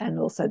appetite and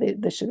also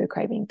the sugar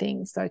craving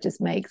thing. So it just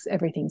makes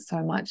everything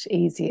so much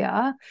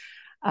easier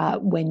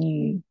when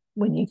you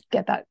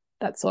get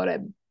that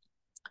sorted.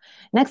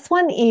 Next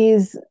one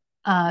is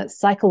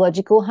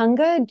psychological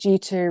hunger due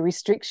to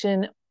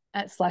restriction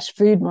 /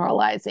 food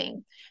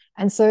moralizing.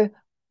 And so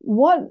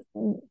what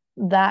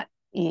that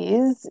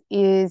is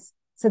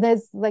so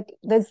there's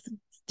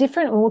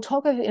different, and we'll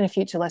talk in a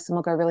future lesson,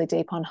 we'll go really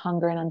deep on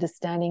hunger and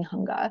understanding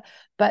hunger,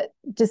 but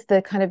just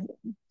the kind of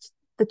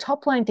the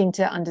top line thing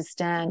to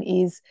understand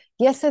is,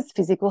 yes, there's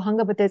physical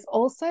hunger, but there's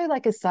also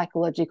like a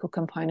psychological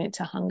component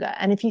to hunger.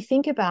 And if you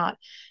think about,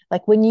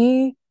 like, when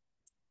you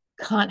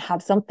can't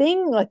have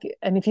something, like,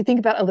 and if you think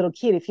about a little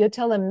kid, if you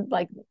tell them,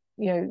 like,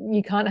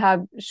 you can't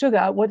have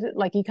sugar,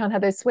 you can't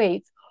have those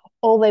sweets,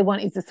 all they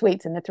want is the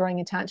sweets, and they're throwing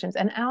in tantrums.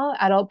 And our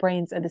adult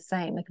brains are the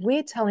same. Like,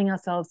 we're telling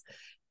ourselves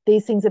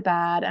these things are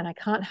bad and I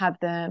can't have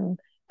them,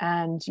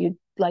 and you're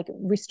like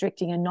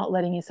restricting and not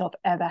letting yourself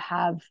ever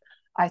have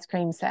ice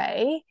cream,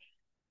 say,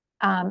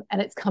 and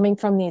it's coming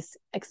from this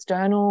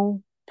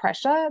external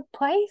pressure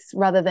place,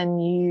 rather than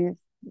you,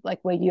 like,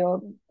 where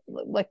you're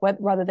like,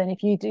 rather than if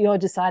you're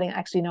deciding,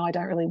 actually, no, I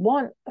don't really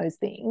want those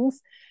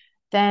things,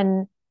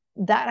 then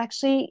that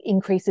actually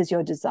increases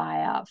your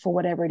desire for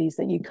whatever it is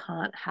that you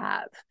can't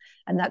have.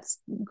 And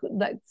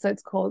so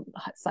it's called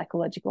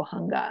psychological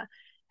hunger.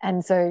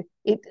 And so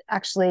it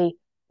actually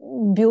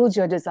builds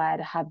your desire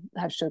to have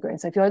sugar. And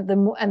so if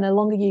the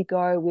longer you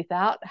go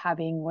without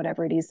having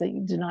whatever it is that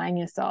you're denying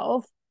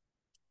yourself,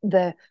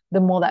 the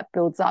more that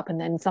builds up.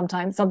 And then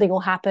sometimes something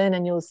will happen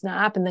and you'll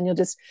snap, and then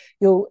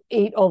you'll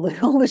eat all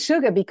the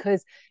sugar,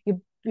 because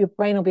your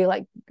brain will be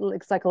like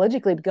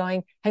psychologically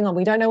going, hang on,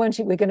 we don't know when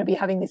we're going to be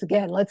having this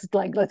again. Let's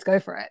go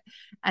for it.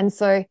 And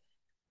so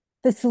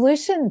the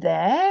solution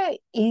there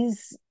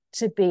is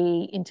to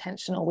be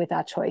intentional with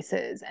our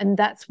choices. And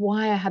that's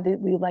why I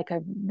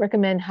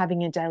recommend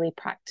having a daily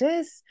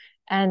practice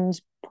and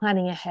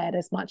planning ahead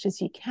as much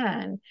as you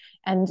can.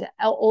 And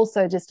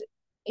also, just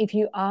if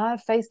you are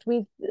faced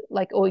with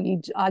or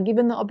you are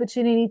given the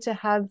opportunity to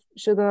have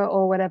sugar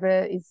or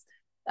whatever is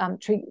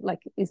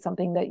is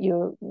something that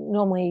you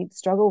normally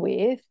struggle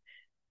with,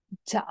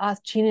 to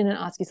tune in and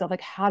ask yourself,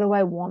 how do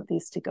I want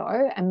this to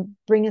go? And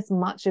bring as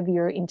much of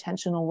your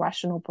intentional,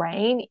 rational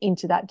brain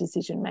into that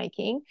decision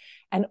making.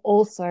 And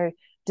also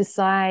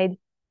decide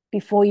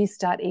before you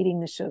start eating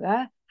the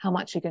sugar, how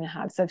much you're going to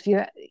have. So if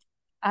you're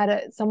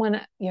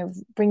someone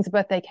brings a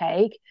birthday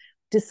cake,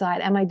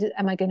 decide, am I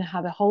going to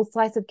have a whole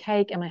slice of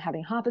cake? Am I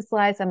having half a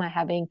slice? Am I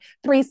having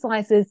 3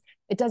 slices?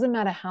 It doesn't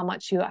matter how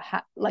much you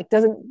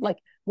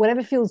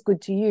whatever feels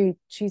good to you,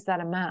 choose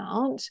that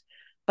amount.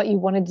 But you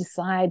want to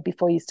decide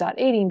before you start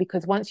eating,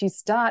 because once you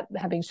start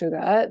having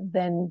sugar,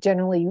 then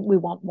generally we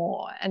want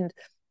more. And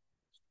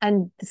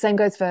the same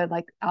goes for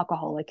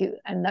alcohol.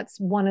 And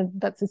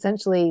that's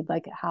essentially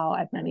how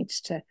I've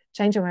managed to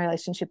change my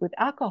relationship with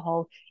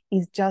alcohol,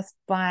 is just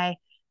by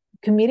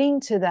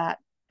committing to that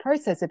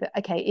process of,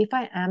 okay, if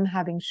I am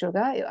having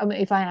sugar,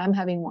 if I am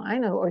having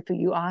wine, or if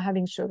you are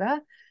having sugar,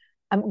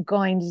 I'm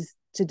going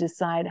to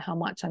decide how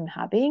much I'm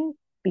having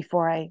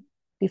before I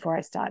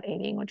start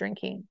eating or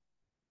drinking.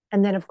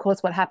 And then, of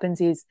course, what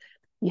happens is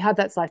you have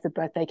that slice of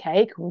birthday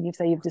cake. When you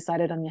say you've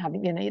decided on you're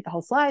going to eat the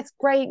whole slice,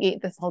 great,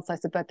 eat this whole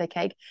slice of birthday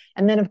cake.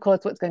 And then, of course,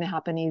 what's going to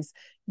happen is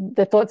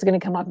the thoughts are going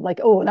to come up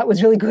oh, that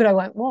was really good, I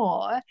want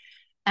more.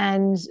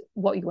 And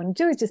what you want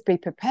to do is just be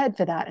prepared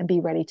for that and be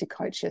ready to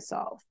coach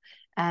yourself.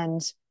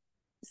 And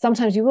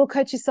sometimes you will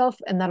coach yourself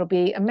and that'll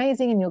be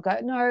amazing, and you'll go,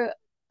 no,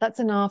 that's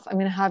enough, I'm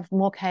going to have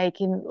more cake.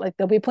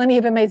 There'll be plenty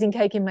of amazing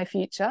cake in my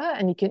future,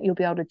 and you'll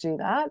be able to do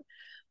that.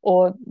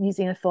 Or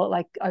using a thought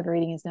like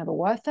overeating is never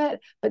worth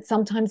it. But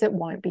sometimes it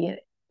won't be,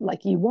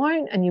 you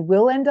won't, and you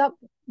will end up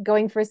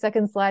going for a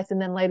second slice,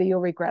 and then later you'll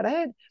regret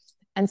it.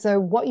 And so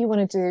what you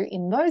want to do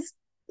in those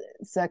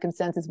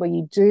circumstances where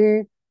you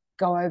do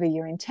go over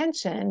your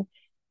intention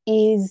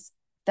is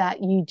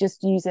that you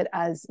just use it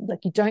as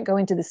you don't go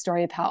into the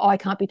story of how, I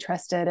can't be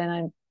trusted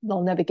and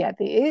I'll never get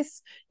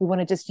this. You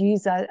want to just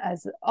use that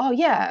as, oh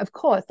yeah, of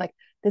course,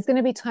 there's going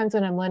to be times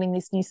when I'm learning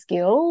this new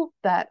skill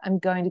that I'm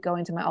going to go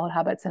into my old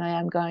habits and I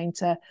am going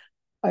to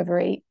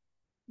overeat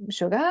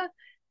sugar.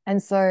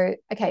 And so,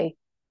 okay,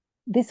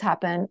 this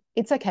happened.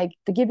 It's okay.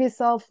 Forgive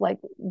yourself, let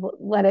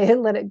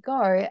it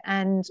go.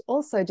 And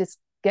also just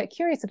get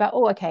curious about,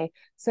 oh, okay,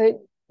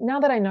 so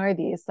now that I know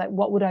this,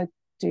 what would I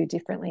do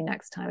differently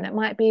next time? And it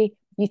might be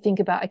you think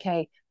about,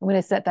 okay, I'm going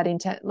to set that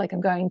intent,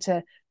 I'm going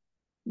to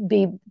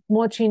be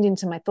more tuned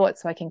into my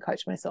thoughts so I can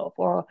coach myself,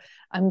 or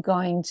I'm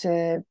going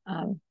to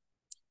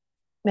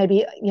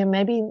maybe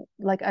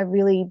I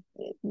really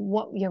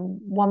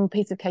one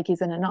piece of cake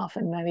isn't enough,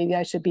 and maybe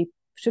I should be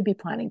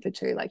planning for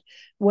 2.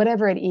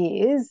 Whatever it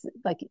is,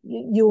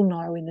 you'll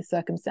know in the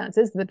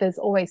circumstances, but there's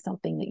always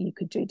something that you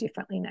could do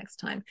differently next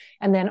time.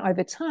 And then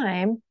over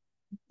time,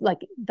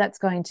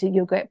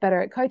 you'll get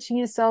better at coaching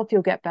yourself,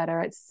 you'll get better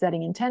at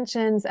setting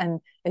intentions, and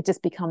it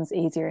just becomes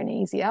easier and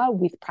easier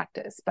with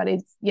practice. But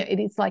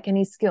it's like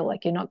any skill.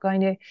 You're not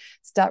going to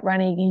start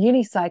running a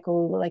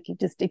unicycle you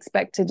just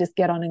expect to just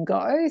get on and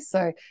go.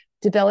 So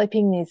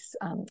developing this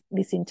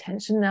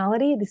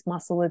intentionality, this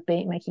muscle of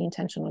making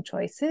intentional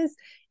choices,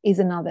 is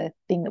another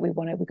thing that we're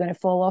going to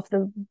fall off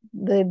the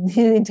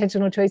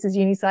intentional choices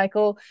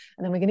unicycle,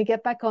 and then we're going to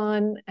get back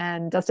on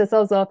and dust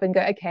ourselves off and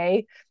go,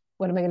 okay,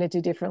 what am I going to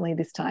do differently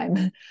this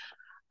time?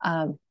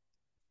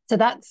 So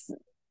that's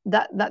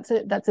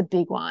a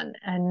big one.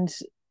 And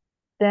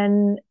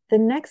then the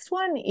next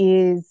one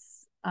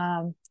is,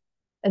 and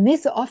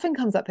this often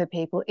comes up for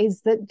people,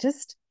 is that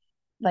just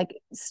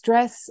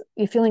stress,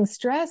 you're feeling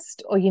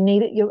stressed, or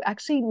you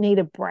actually need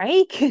a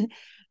break.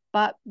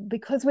 But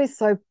because we're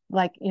so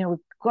we've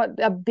got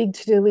a big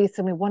to-do list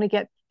and we want to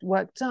get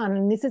work done,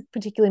 and this is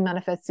particularly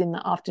manifests in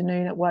the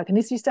afternoon at work, and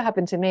this used to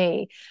happen to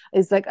me,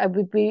 is I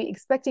would be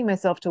expecting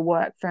myself to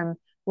work from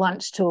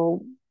lunch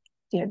till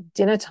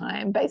dinner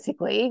time,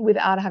 basically,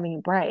 without having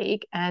a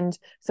break. And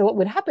so what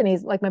would happen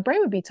is my brain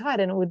would be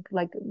tired, and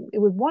it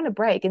would want a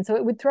break, and so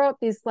it would throw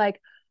up this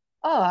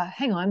oh,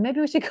 hang on,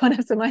 maybe we should go and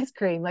have some ice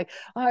cream,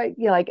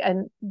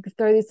 and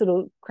throw this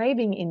little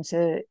craving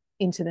into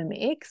the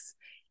mix.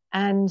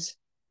 And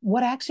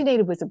what I actually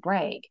needed was a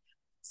break.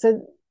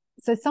 So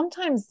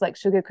sometimes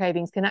sugar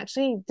cravings can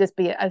actually just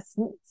be a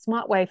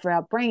smart way for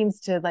our brains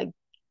to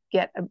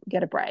get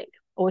a break,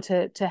 or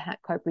to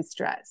cope with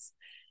stress.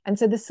 And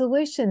so the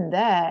solution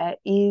there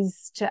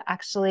is to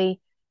actually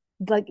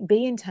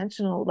be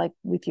intentional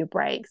with your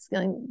breaks,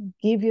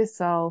 give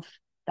yourself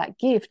that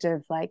gift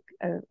of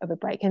a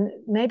break. And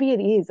maybe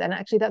it is, and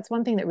actually that's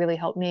one thing that really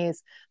helped me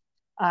is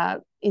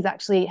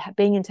actually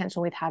being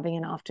intentional with having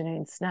an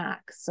afternoon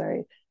snack,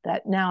 so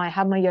that now I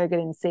have my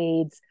yogurt and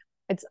seeds.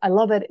 I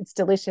love it. It's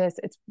delicious.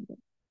 It's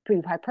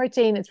pretty high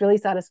protein. It's really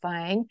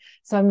satisfying.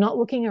 So I'm not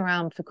looking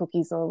around for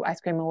cookies or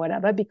ice cream or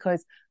whatever,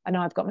 because I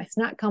know I've got my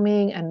snack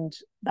coming and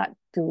that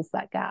fills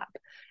that gap.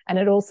 And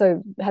it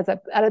also has an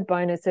added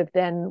bonus of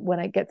then when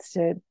it gets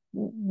to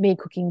me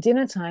cooking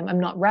dinner time, I'm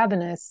not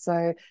ravenous,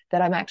 so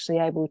that I'm actually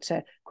able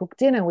to cook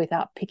dinner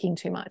without picking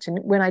too much. And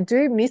when I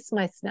do miss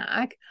my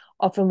snack,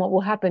 often what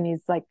will happen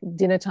is like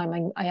dinner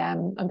time,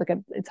 I'm like,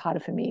 it's harder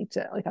for me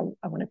to like,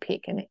 I want to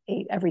pick and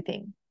eat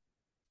everything.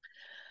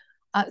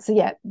 So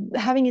yeah,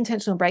 having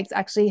intentional breaks,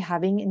 actually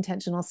having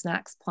intentional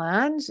snacks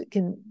planned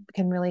can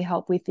really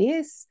help with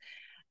this.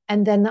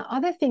 And then the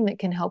other thing that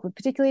can help,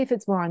 particularly if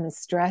it's more on the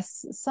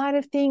stress side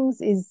of things,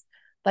 is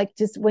like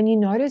just when you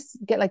notice,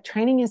 get like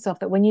training yourself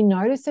that when you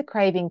notice a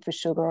craving for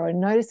sugar or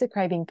notice a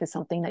craving for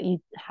something that you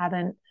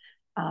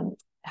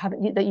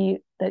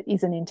that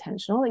isn't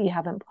intentional, that you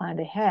haven't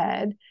planned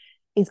ahead,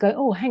 is go,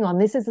 oh, hang on,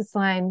 this is a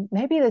sign.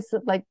 Maybe there's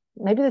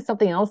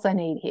something else I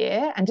need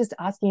here, and just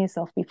asking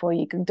yourself before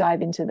you can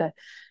dive into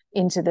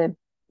the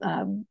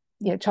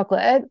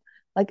chocolate,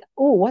 like,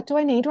 oh, what do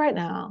I need right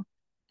now?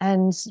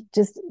 And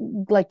just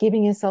like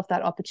giving yourself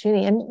that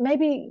opportunity. And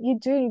maybe you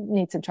do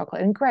need some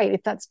chocolate, and great,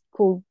 if that's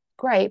cool,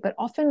 great. But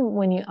often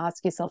when you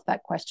ask yourself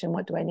that question,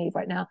 what do I need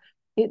right now,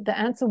 the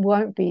answer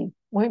won't be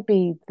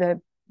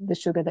the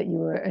sugar that you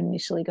were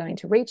initially going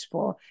to reach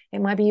for. It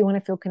might be you want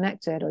to feel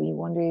connected, or you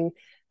want to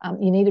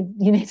you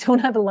need to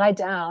have to lie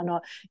down,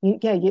 or you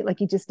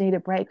just need a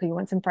break, or you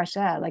want some fresh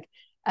air.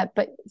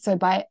 But so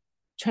by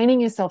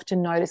training yourself to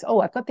notice, oh,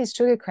 I've got this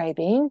sugar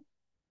craving,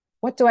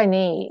 what do I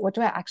need? What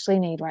do I actually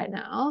need right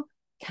now?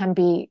 Can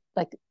be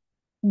like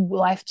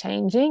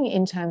life-changing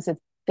in terms of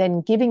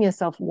then giving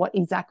yourself what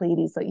exactly it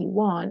is that you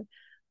want,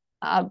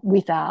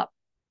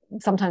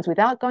 sometimes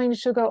without going to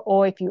sugar,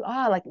 or if you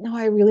are like, no,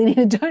 I really need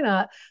a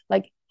donut,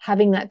 like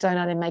having that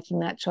donut and making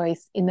that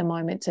choice in the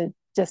moment to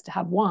just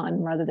have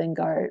one rather than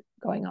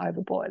going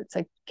overboard.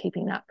 So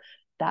keeping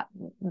that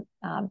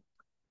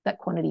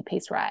quantity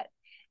piece right.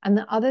 And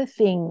the other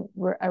thing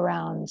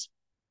around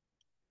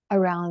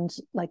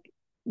like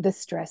the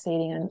stress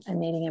eating and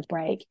needing a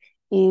break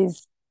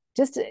is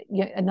just,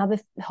 another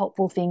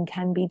helpful thing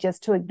can be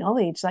just to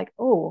acknowledge, like,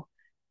 oh,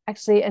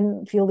 actually,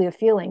 and feel your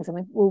feelings. I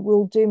mean,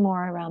 we'll do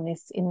more around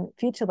this in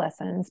future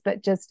lessons,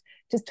 but just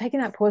taking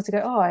that pause to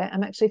go, oh,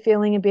 I'm actually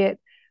feeling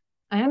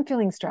I am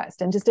feeling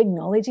stressed, and just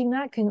acknowledging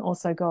that can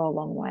also go a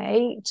long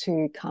way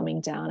to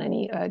calming down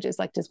any urges.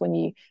 Like just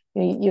when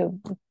you're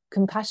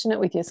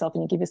compassionate with yourself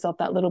and you give yourself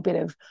that little bit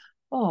of,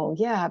 oh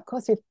yeah, of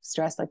course you're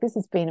stressed, like this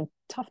has been a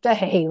tough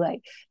day,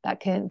 like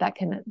that can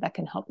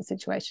help the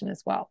situation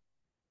as well.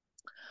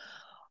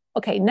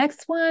 Okay,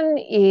 next one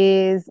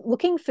is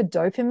looking for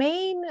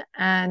dopamine.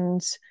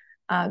 And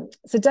so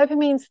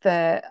dopamine's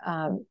the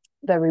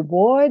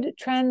reward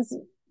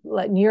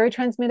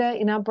neurotransmitter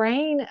in our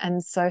brain.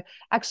 And so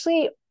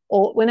actually,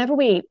 whenever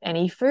we eat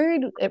any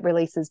food, it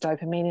releases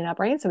dopamine in our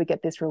brain. So we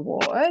get this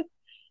reward,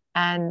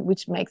 and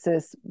which makes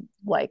us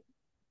like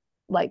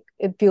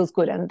it feels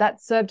good. And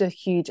that served a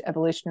huge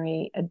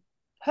evolutionary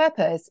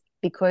purpose,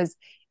 because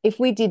if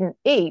we didn't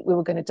eat, we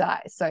were going to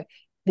die. So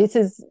this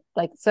is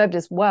like served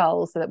us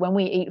well, so that when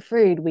we eat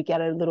food, we get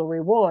a little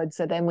reward.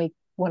 So then we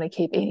want to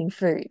keep eating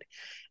food.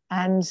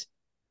 And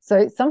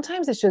so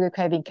sometimes a sugar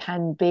craving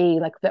can be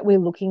like that we're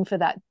looking for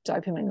that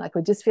dopamine, like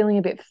we're just feeling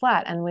a bit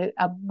flat and we're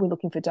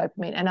looking for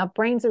dopamine. And our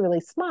brains are really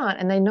smart,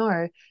 and they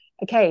know,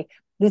 okay,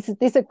 this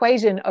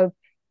equation of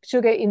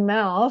sugar in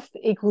mouth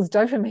equals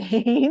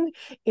dopamine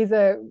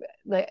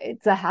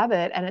it's a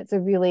habit, and it's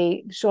a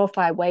really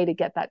surefire way to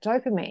get that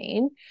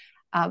dopamine.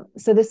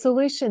 So the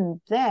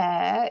solution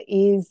there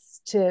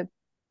is to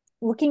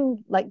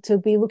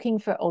be looking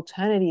for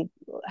alternative,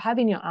 have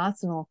in your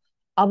arsenal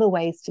other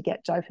ways to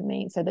get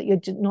dopamine, so that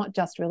you're not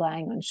just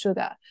relying on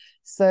sugar.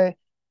 So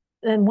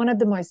then one of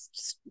the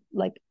most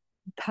like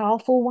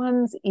powerful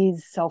ones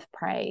is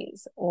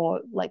self-praise,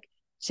 or like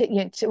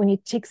when you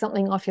tick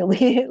something off your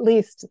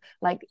list,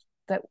 like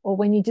that, or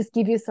when you just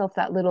give yourself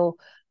that little,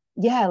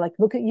 like,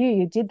 look at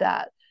you did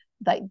that.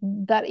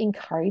 That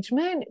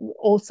encouragement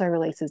also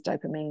releases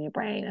dopamine in your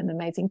brain. And the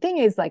amazing thing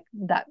is like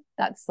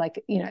that's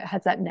like, it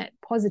has that net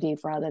positive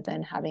rather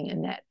than having a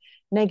net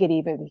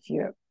negative if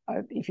you're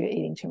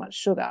eating too much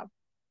sugar.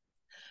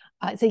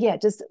 So yeah,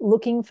 just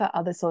looking for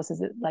other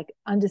sources, like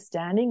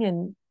understanding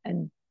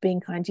and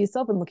being kind to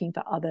yourself, and looking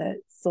for other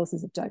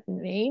sources of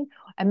dopamine.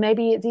 And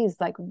maybe it is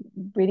like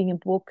reading a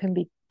book can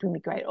be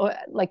great, or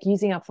like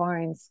using our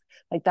phones,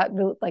 like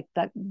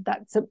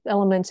that's an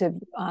element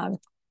of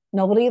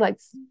novelty, like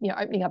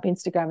opening up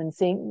Instagram and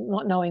seeing,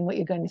 not knowing what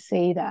you're going to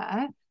see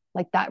there,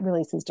 like that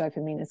releases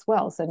dopamine as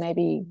well. So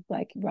maybe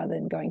like rather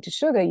than going to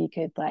sugar, you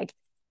could like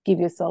give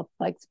yourself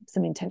like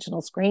some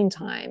intentional screen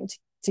time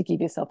to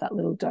give yourself that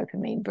little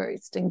dopamine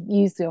boost, and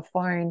use your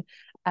phone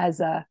as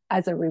a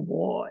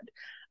reward.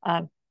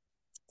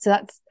 So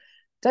that's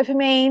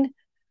dopamine.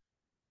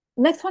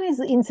 Next one is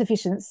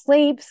insufficient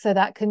sleep. So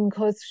that can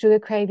cause sugar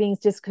cravings,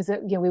 just because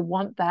we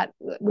want that,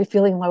 we're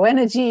feeling low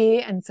energy,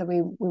 and so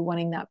we're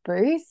wanting that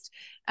boost.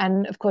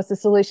 And of course, the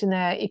solution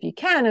there, if you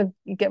can,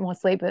 you get more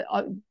sleep,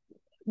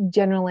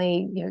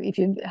 generally, if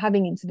you're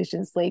having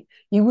insufficient sleep,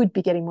 you would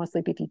be getting more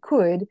sleep if you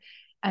could.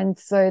 And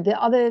so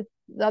the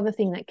other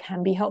thing that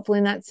can be helpful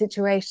in that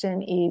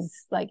situation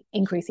is like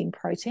increasing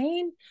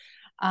protein,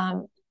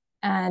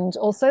 and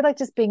also like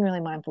just being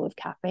really mindful of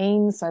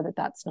caffeine so that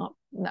that's not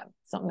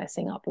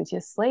messing up with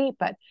your sleep.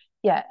 But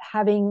yeah,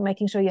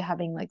 making sure you're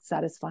having like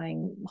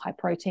satisfying high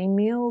protein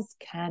meals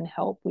can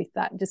help with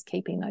that, just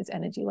keeping those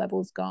energy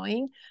levels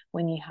going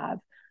when you have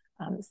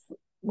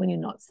when you're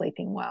not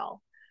sleeping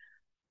well.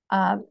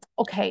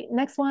 Okay,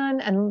 next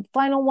one and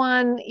final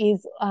one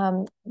is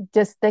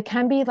just there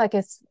can be like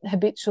a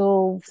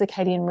habitual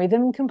circadian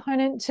rhythm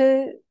component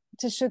to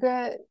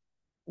sugar,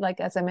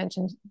 like as I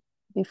mentioned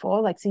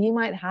before. Like, so you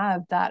might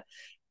have that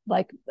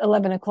like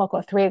 11 o'clock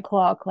or 3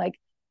 o'clock, like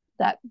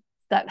that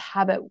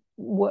habit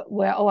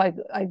where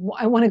I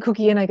want a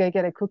cookie and I go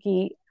get a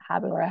cookie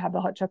habit, or I have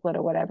a hot chocolate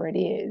or whatever it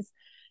is.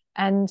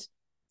 And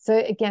so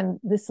again,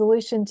 the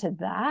solution to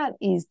that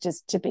is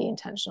just to be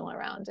intentional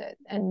around it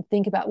and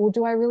think about, well,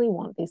 do I really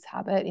want this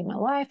habit in my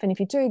life? And if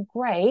you do,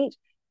 great,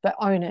 but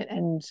own it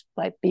and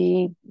like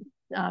be,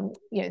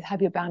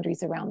 have your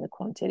boundaries around the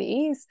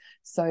quantities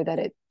so that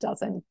it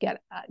doesn't get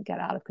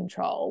out of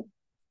control.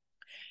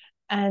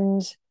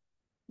 And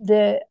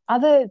the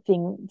other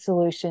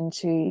solution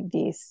to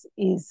this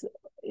is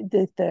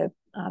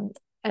and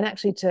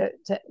actually to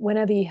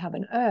whenever you have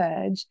an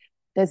urge,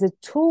 there's a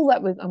tool that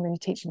I'm going to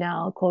teach you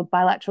now called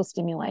bilateral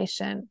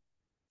stimulation.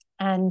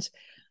 And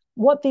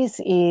what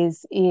this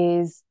is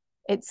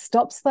it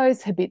stops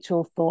those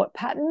habitual thought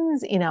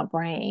patterns in our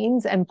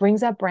brains and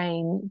brings our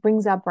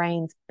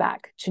brains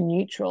back to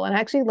neutral. And I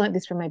actually learned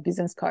this from my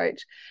business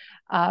coach,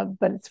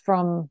 but it's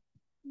from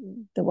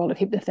the world of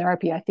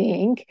hypnotherapy, I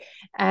think.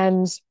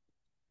 And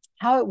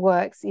how it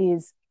works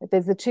is that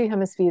there's the two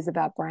hemispheres of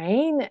our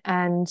brain,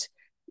 and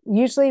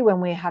usually when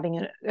we're having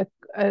an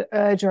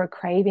urge or a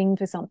craving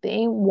for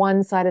something,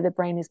 one side of the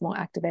brain is more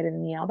activated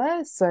than the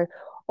other. So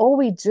all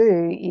we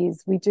do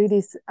is we do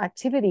this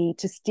activity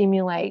to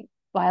stimulate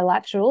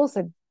bilateral,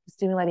 so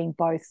stimulating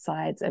both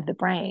sides of the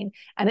brain.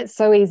 And it's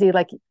so easy.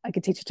 Like I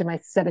could teach it to my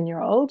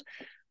 7-year-old.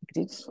 I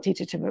could teach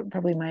it to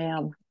probably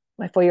my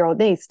 4-year-old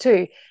niece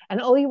too.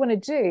 And all you want to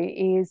do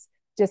is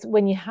just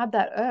when you have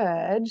that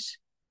urge,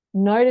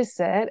 notice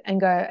it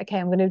and go, okay,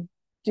 I'm going to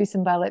do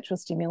some bilateral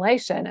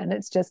stimulation. And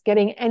it's just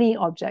getting any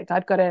object.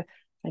 I've got a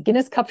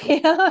Guinness cup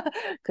here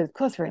because of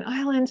course we're in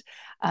Ireland.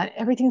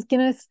 Everything's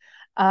Guinness,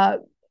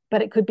 but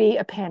it could be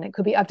a pen. It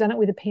could be, I've done it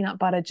with a peanut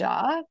butter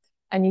jar,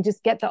 and you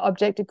just get the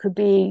object. It could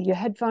be your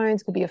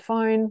headphones, could be a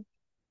phone,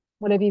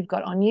 whatever you've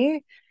got on you.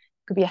 It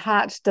could be a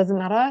hat, doesn't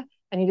matter.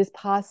 And you just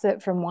pass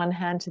it from one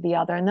hand to the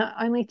other. And the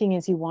only thing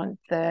is you want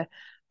the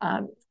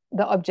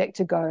object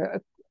to go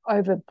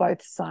over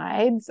both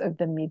sides of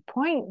the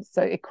midpoint,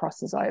 so it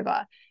crosses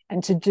over.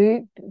 And to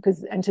do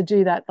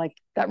that, like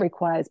that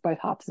requires both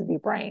halves of your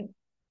brain.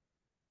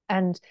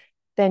 And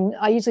then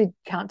I usually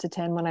count to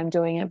 10 when I'm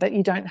doing it, but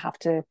you don't have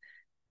to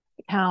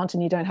count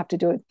and you don't have to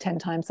do it 10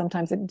 times.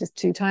 Sometimes just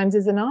 2 times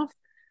is enough.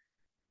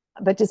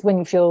 But just when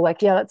you feel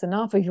like, yeah, that's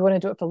enough, or if you want to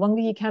do it for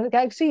longer, you can. It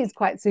actually is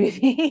quite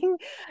soothing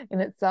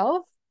in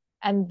itself.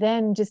 And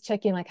then just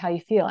check in like how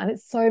you feel. And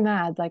it's so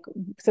mad. Like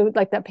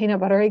that peanut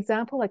butter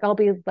example, like I'll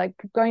be like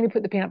going to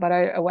put the peanut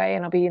butter away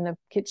and I'll be in the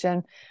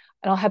kitchen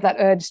and I'll have that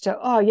urge to,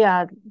 oh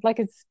yeah, like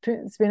it's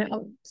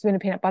been a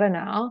peanut butter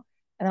now.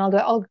 And then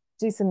I'll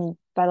do some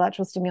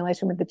bilateral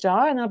stimulation with the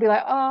jar, and I'll be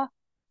like, oh,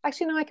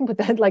 actually no, I can put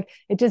that. Like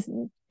you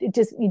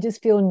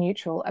just feel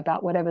neutral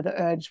about whatever the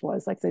urge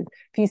was. Like a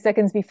few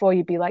seconds before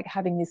you'd be like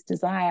having this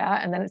desire,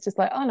 and then it's just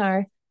like, oh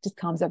no, just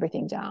calms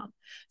everything down.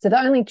 So the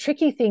only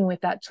tricky thing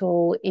with that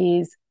tool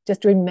is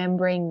just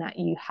remembering that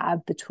you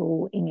have the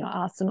tool in your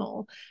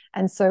arsenal.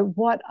 And so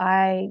what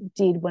I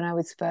did when I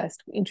was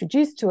first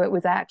introduced to it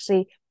was I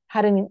actually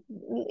had an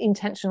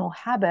intentional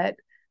habit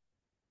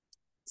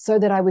so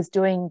that I was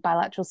doing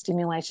bilateral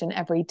stimulation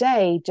every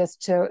day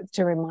just to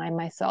remind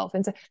myself.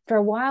 And so for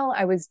a while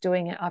I was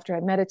doing it after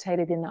I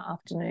meditated in the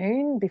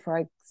afternoon before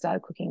I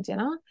started cooking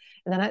dinner.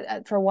 And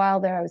then for a while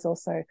there, I was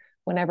also,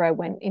 whenever I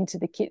went into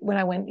the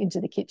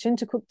kitchen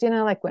to cook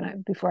dinner, like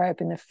before I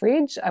opened the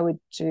fridge, I would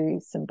do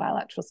some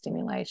bilateral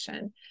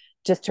stimulation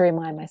just to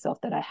remind myself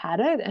that I had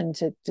it and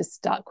to just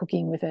start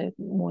cooking with a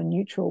more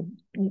neutral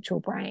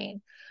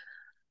brain.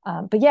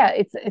 But yeah,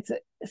 it's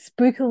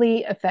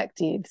spookily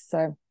effective.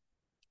 So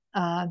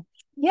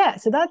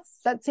so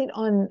that's it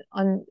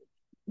on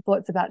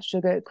thoughts about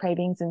sugar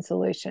cravings and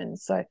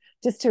solutions. So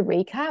just to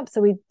recap,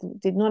 so we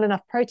did not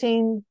enough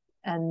protein,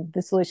 and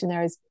the solution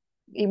there is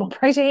eat more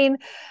protein.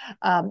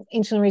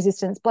 Insulin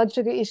resistance, blood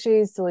sugar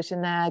issues,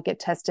 solution there, get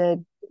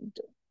tested,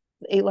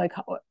 eat low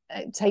carb,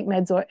 take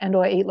meds or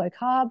eat low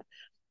carb.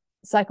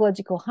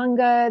 Psychological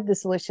hunger, the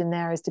solution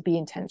there is to be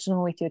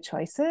intentional with your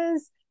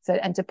choices,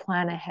 and to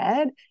plan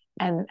ahead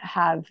and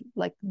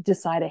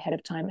decide ahead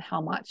of time how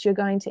much you're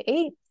going to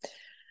eat.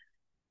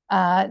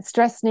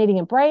 Stress, needing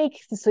a break,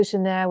 the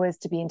solution there was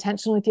to be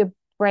intentional with your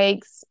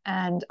breaks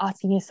and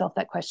asking yourself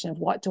that question of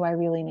what do I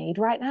really need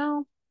right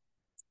now,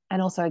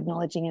 and also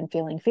acknowledging and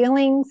feeling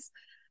feelings.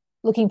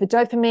 looking for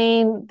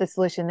dopamine, the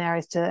solution there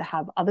is to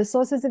have other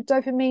sources of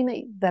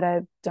dopamine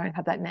that don't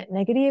have that net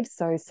negative.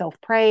 So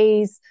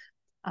self-praise,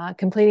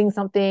 completing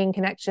something,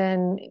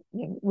 connection,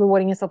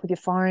 rewarding yourself with your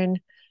phone,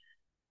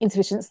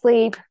 insufficient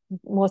sleep,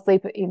 more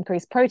sleep,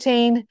 increased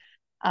protein,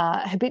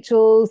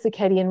 habitual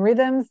circadian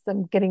rhythms.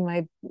 I'm getting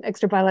my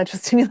extra bilateral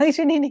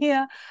stimulation in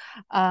here.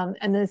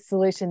 And the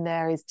solution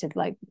there is to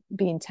like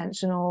be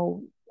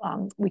intentional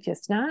with your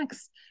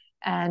snacks,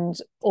 and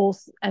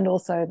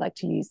also like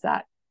to use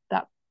that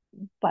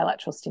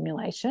bilateral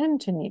stimulation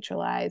to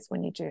neutralize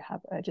when you do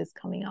have urges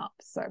coming up.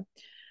 So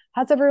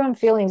how's everyone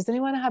feeling? Does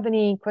anyone have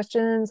any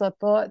questions or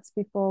thoughts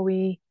before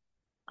we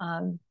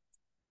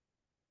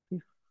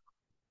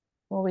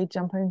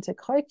jump into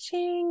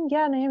coaching?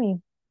 Yeah, Naomi.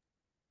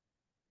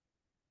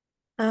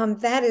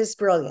 That is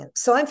brilliant.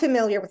 So I'm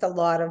familiar with a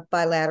lot of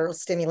bilateral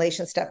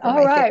stimulation stuff.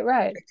 Oh, right.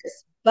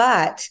 Practice,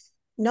 but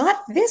not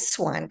this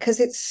one, because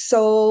it's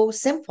so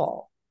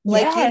simple.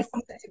 Like you don't have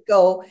to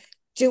go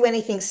do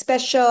anything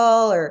special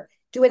or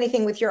do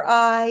anything with your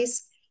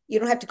eyes. You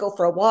don't have to go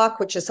for a walk,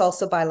 which is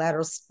also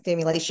bilateral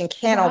stimulation.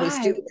 Can't always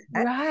do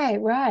that.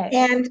 Right.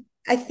 And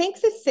I think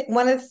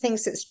one of the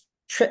things that's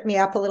tripped me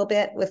up a little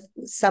bit with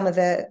some of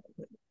the,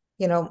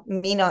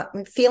 me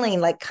not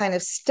feeling like kind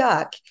of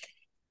stuck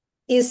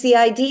is the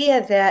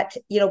idea that,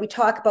 we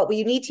talk about, well,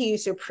 you need to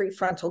use your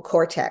prefrontal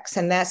cortex,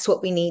 and that's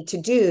what we need to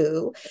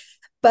do.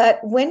 But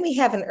when we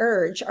have an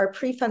urge, our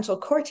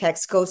prefrontal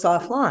cortex goes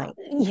offline.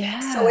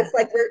 Yeah. So it's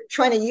like we're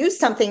trying to use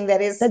something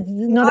that's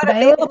not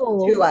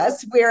available to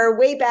us. We're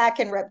way back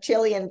in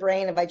reptilian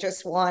brain if I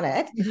just want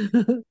it.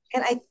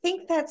 And I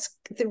think that's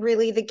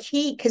really the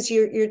key, because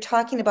you're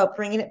talking about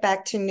bringing it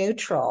back to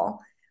neutral,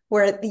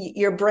 where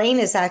your brain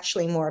is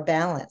actually more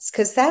balanced,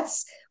 because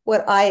that's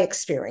what I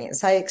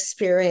experience. I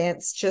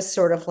experience just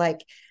sort of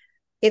like,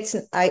 it's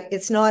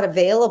not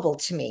available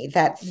to me,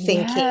 that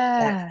thinking,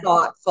 that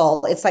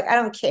thoughtful. It's like, I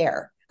don't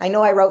care. I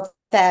know I wrote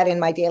that in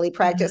my daily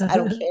practice. I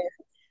don't care.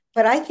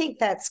 But I think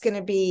that's going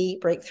to be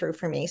breakthrough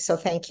for me. So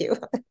thank you.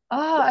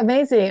 Oh,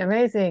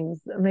 amazing.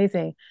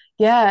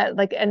 Yeah.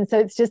 Like, and so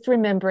it's just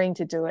remembering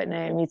to do it,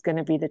 Naomi, is going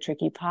to be the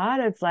tricky part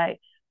of like,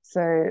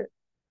 so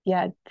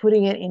yeah,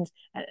 putting it in,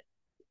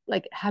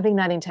 like having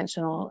that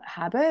intentional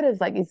habit of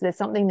like, is there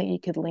something that you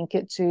could link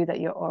it to that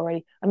you're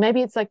already, or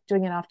maybe it's like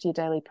doing it after your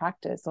daily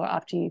practice or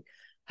after you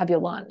have your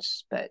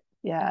lunch. But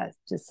yeah,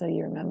 just so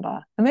you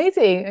remember.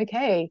 Amazing.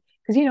 Okay.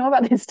 Because you know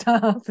about this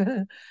stuff.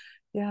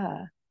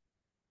 Yeah.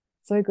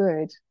 So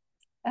good.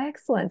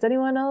 Excellent. Has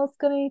anyone else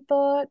got any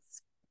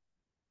thoughts?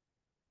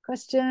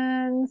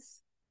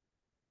 Questions?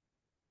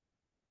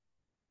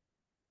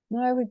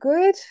 No, we're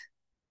good.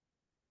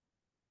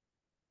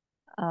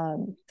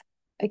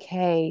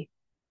 Okay.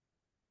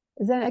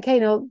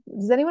 No,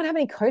 does anyone have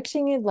any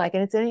coaching like,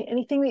 and it's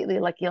anything that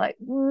you're like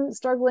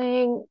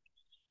struggling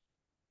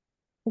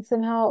with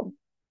some help?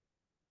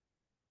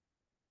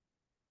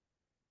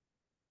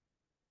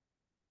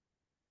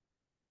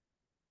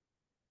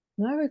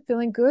 No, we're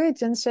feeling good.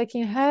 Jen's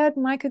shaking her head.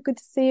 Micah, good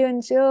to see you.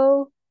 And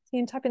Jill, you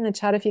can type in the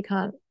chat if you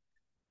can't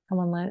come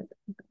on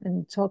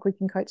and talk. We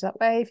can coach that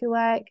way if you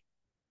like.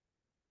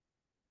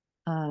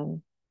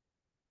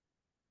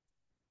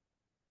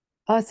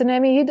 So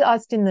Naomi, you'd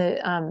asked in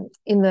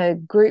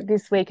the group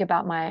this week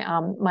about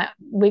my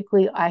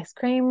weekly ice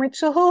cream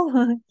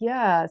ritual.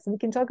 Yeah, so we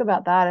can talk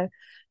about that.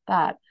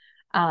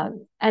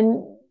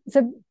 And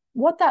so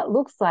what that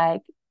looks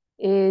like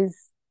is,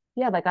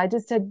 yeah, like I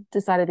just had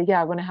decided that,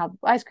 I want to have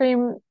ice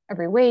cream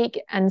every week.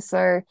 And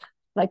so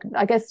like,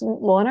 I guess,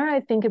 Lorna,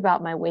 I think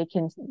about my week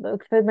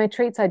for my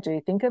treats, I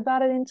do think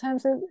about it in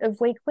terms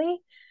of weekly.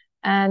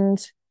 And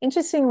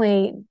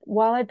interestingly,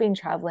 while I've been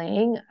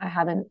traveling, I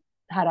haven't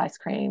had ice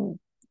cream.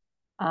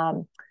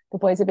 The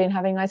boys have been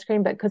having ice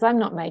cream, but because I'm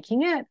not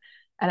making it,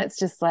 and it's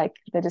just like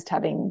they're just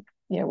having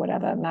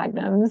whatever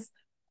magnums,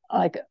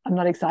 like I'm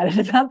not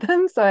excited about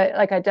them. So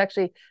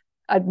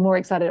I'm more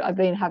excited. I've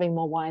been having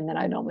more wine than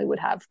I normally would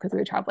have because we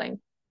were traveling.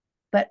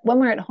 But when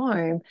we're at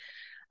home,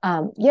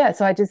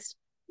 so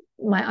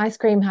my ice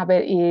cream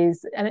habit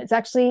is, and it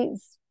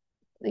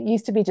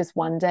used to be just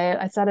one day.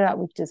 I started out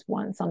with just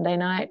one Sunday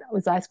night. It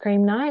was ice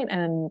cream night,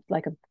 and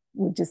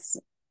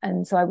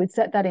and so I would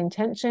set that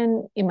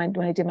intention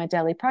when I did my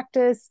daily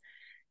practice,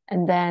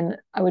 and then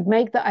I would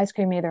make the ice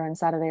cream either on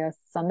Saturday or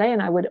Sunday,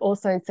 and I would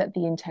also set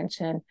the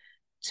intention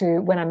to,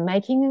 when I'm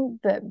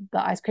making the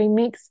ice cream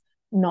mix,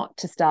 not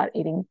to start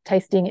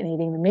tasting and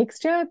eating the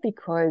mixture,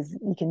 because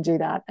you can do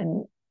that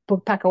and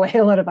pack away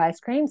a lot of ice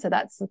cream. So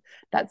that's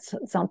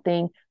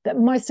something that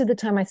most of the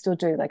time I still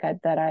do. Like I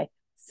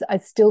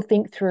still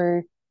think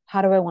through,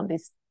 how do I want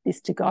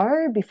this to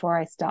go before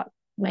I start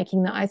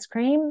making the ice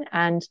cream.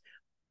 And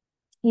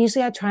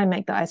usually I try and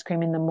make the ice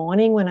cream in the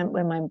morning when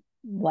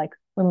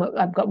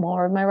I've got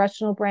more of my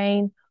rational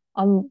brain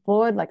on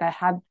board. Like I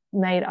have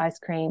made ice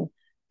cream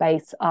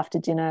base after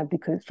dinner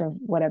because, for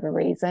whatever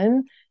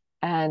reason,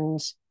 and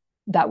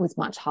that was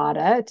much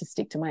harder to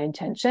stick to my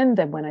intention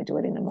than when I do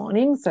it in the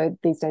morning. So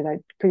these days I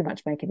pretty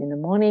much make it in the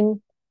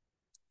morning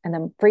and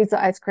then freeze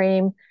the ice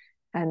cream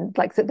and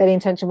like set that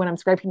intention when I'm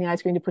scraping the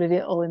ice cream to put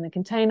it all in the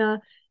container.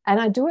 And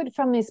I do it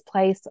from this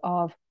place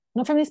of,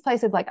 not from this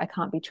place of like, I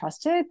can't be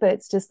trusted, but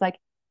it's just like,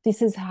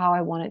 this is how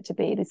I want it to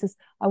be.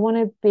 I want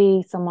to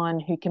be someone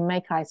who can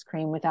make ice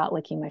cream without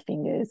licking my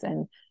fingers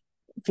and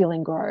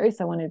feeling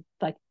gross. I want to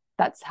like,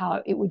 that's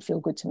how it would feel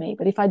good to me.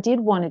 But if I did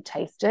want to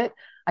taste it,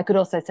 I could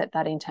also set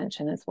that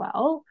intention as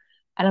well.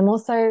 And I'm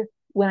also,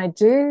 when I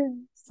do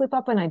slip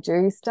up and I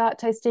do start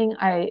tasting,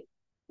 I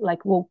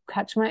like will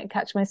catch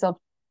myself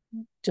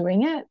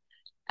doing it.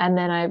 And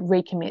then I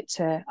recommit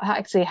to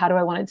actually, how do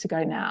I want it to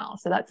go now?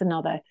 So that's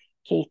another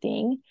key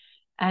thing.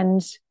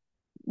 And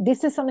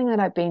this is something that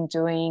I've been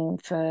doing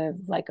for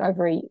like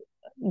over a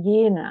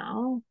year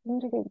now.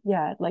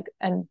 Yeah, like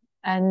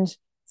and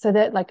so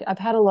that like I've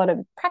had a lot of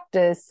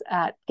practice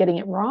at getting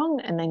it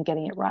wrong and then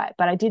getting it right.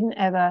 But I didn't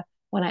ever,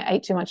 when I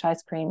ate too much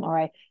ice cream or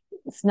I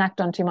snacked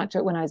on too much of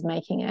it when I was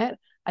making it,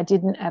 I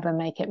didn't ever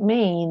make it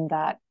mean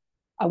that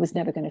I was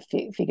never going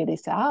to figure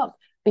this out,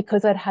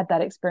 because I'd had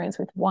that experience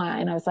with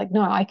wine. I was like,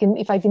 no,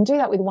 if I can do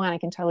that with wine, I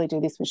can totally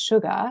do this with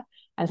sugar.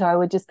 And so I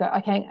would just go,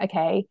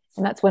 okay.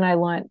 And that's when I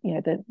learned,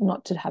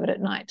 not to have it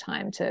at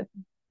nighttime, to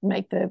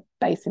make the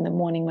base in the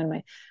morning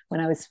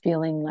when I was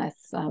feeling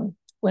less,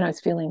 when I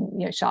was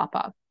feeling,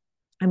 sharper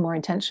and more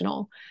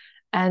intentional.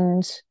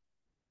 And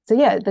so,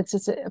 yeah, that's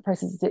just a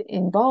process that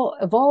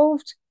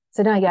evolved.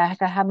 So now, yeah,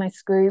 I have my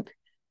scoop,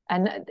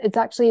 and it's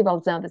actually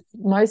evolved now.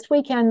 Most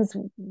weekends,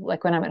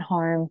 like when I'm at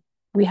home,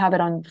 we have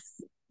it on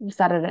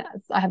Saturday.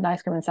 I have the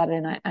ice cream on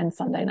Saturday night and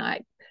Sunday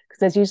night, because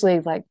there's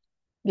usually like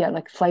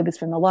flavors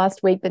from the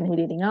last week that need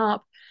eating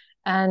up.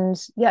 And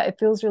yeah, it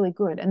feels really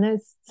good. And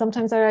there's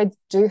sometimes I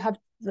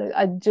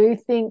do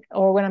think,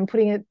 or when I'm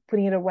putting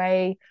it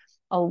away,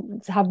 I'll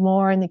have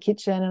more in the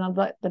kitchen, and I'm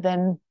like, but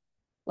then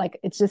like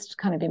it's just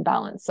kind of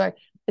imbalanced. So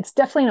it's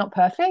definitely not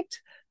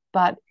perfect,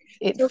 but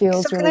it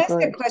feels really good. Can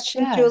I ask a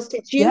question, yeah. Jules?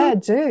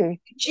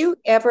 Did you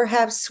ever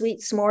have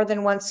sweets more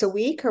than once a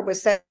week, or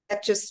was that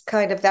just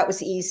kind of, that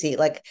was easy,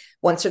 like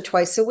once or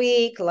twice a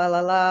week,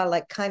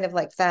 like kind of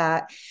like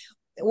that?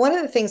 One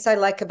of the things I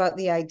like about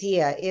the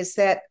idea is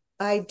that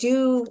I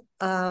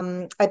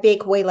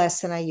bake way less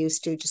than I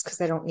used to, just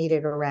because I don't need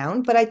it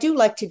around, but I do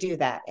like to do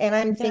that. And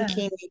I'm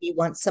thinking maybe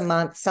once a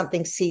month,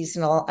 something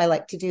seasonal. I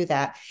like to do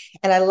that.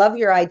 And I love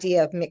your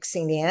idea of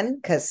mixing in,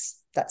 because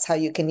that's how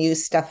you can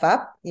use stuff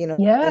up,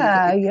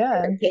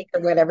 Yeah. Cake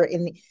or whatever.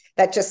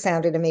 That just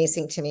sounded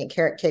amazing to me.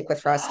 Carrot cake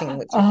with frosting.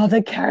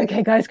 The carrot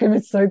cake ice cream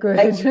is so good.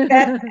 As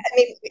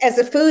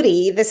a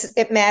foodie,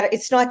 it matters.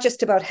 It's not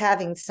just about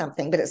having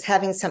something, but it's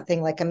having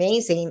something like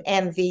amazing,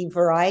 and the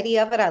variety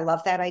of it. I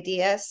love that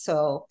idea.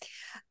 So,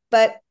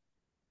 but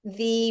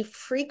the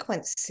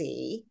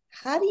frequency,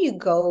 how do you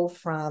go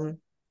from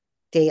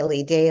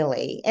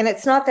daily? And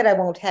it's not that I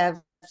won't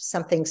have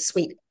something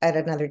sweet at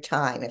another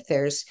time if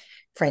there's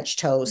French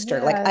toast, or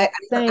like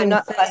I'm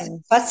not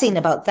fussing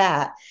about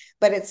that,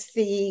 but it's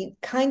the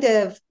kind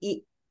of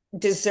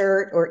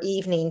dessert or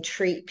evening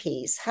treat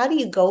piece. How do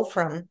you go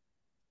from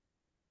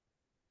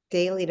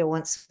daily to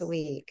once a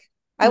week?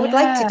 I would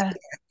like to do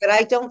that, but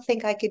I don't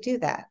think I could do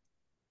that.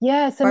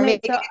 Yeah, so or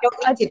maybe I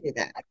don't need to do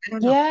that. I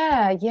don't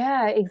know.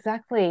 Yeah,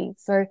 exactly.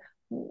 So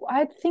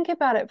I think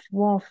about it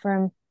more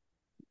from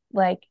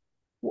like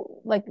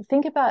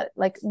think about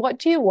like, what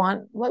do you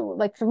want,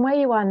 like from where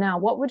you are now,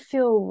 what would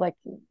feel like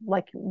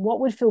what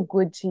would feel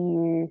good to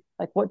you,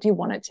 like what do you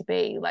want it to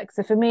be like?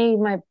 So for me,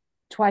 my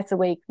twice a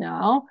week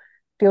now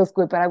feels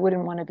good, but I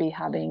wouldn't want to be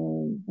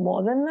having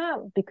more than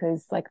that,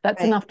 because like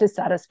that's enough to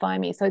satisfy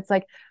me. So it's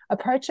like,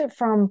 approach it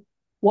from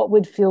what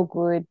would feel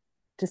good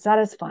to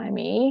satisfy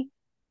me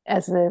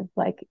as the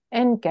like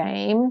end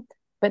game.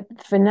 But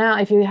for now,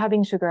 if you're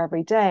having sugar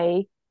every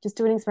day, just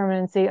do an experiment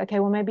and see, okay,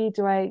 well, maybe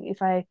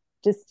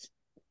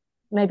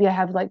maybe I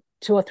have like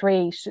 2 or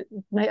 3.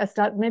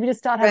 Maybe just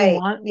start having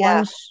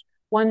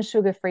one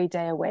sugar-free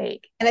day a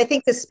week. And I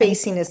think the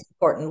spacing is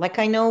important. Like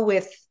I know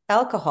with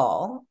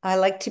alcohol, I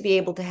like to be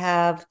able to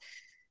have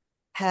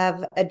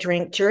a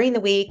drink during the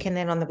week and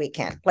then on the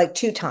weekend, like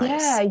 2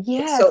 times.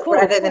 Yeah. So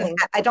rather than,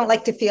 I don't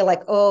like to feel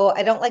like,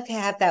 I don't like to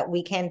have that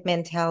weekend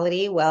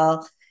mentality.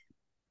 Well,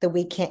 the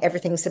weekend,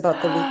 everything's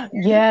about the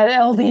weekend.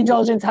 Yeah, all the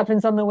indulgence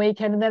happens on the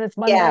weekend, and then it's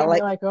Monday, and you're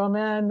like, oh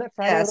man, that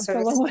Friday looks a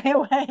long way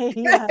away.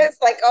 Yeah. It's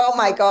like, oh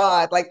my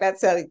God, like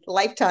that's a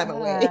lifetime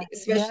away,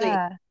 especially.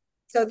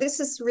 So this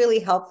is really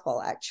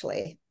helpful,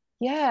 actually.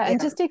 Yeah,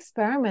 and just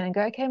experiment and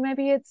go, okay,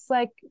 maybe it's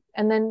like,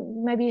 and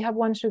then maybe you have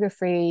one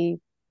sugar-free,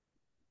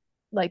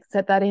 like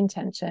set that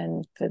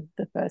intention for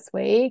the first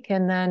week,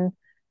 and then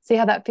see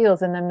how that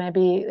feels. And then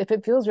maybe if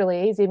it feels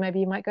really easy,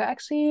 maybe you might go,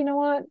 actually, you know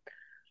what?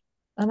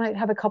 I might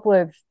have a couple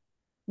of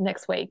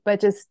next week,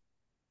 but just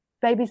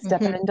baby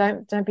step it,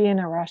 and don't be in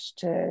a rush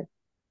to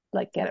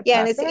like get it perfect.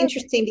 And it's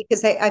interesting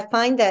because I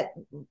find that,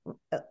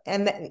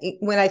 and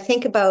when I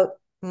think about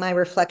my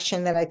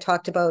reflection that I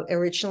talked about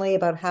originally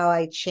about how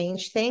I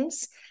change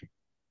things,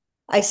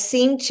 I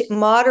seem to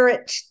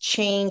moderate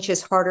change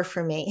is harder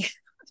for me.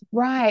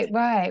 Right.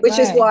 Which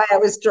is why I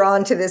was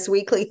drawn to this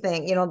weekly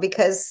thing,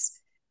 because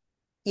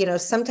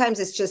sometimes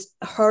it's just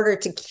harder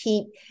to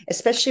keep,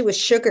 especially with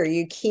sugar,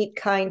 you keep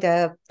kind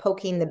of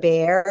poking the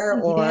bear,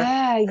 or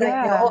Yeah, I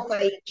yeah. know if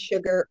I eat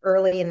sugar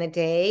early in the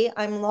day,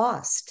 I'm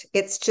lost.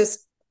 It's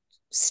just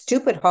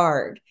stupid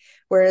hard.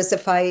 Whereas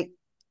if I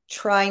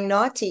try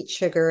not to eat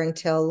sugar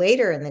until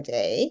later in the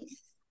day,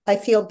 I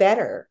feel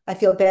better. I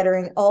feel better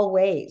in all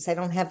ways. I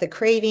don't have the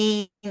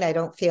craving. I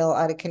don't feel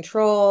out of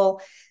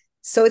control.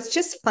 So it's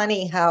just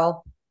funny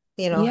how,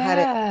 how to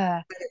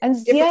Yeah. And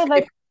different yeah, for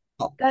like different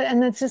people. that,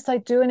 and it's just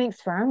like do an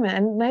experiment.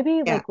 And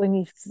maybe Yeah. like when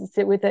you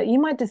sit with it, you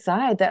might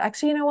decide that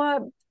actually, you know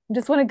what, I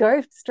just want to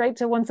go straight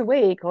to once a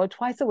week or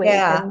twice a week.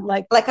 Yeah. And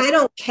like, Like I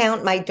don't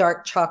count my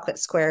dark chocolate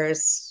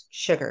squares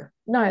sugar.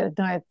 no,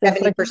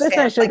 there's no 70%.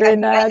 Like sugar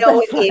in I that. know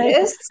That's it like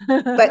is,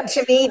 but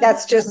to me,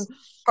 that's just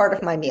part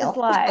of my just meal.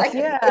 life.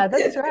 Yeah,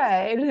 that's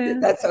right.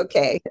 That's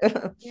okay.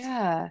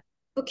 Yeah.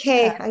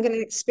 Okay, Yeah. I'm going to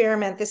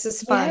experiment. This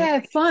is fun. Yeah,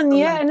 Thank you fun. so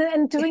Yeah. much.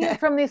 And doing it Yeah.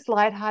 from this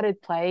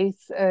lighthearted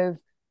place of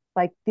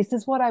like, this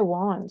is what I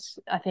want.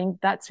 I think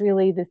that's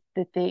really the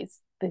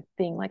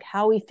thing, like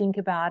how we think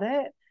about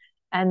it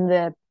and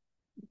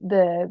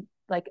the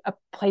like a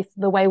place,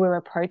 the way we're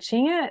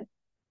approaching it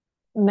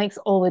makes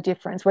all the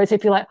difference. Whereas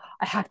if you're like,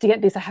 I have to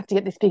get this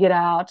figured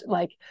out,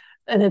 like,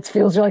 and it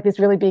feels like this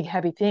really big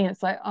heavy thing,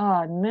 it's like,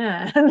 oh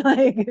man,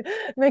 like it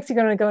makes you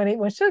gonna go and eat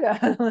more sugar.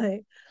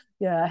 Like,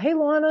 yeah. Hey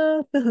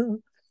Lana.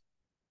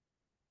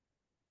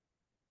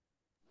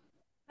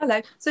 Hello.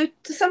 So,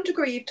 to some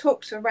degree, you've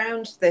talked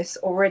around this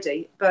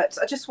already, but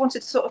I just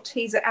wanted to sort of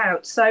tease it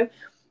out. So,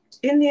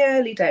 in the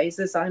early days,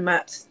 as I'm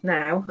at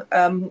now,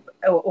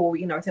 or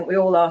I think we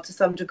all are to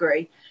some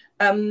degree,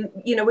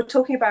 we're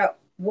talking about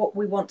what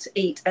we want to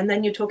eat, and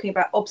then you're talking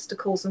about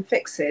obstacles and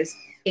fixes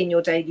in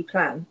your daily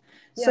plan.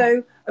 Yeah.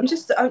 So,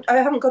 I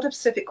haven't got a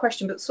specific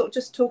question, but sort of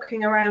just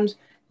talking around,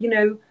 you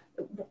know,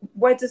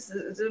 where does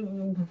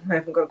I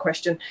haven't got a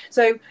question.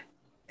 So,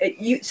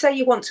 you say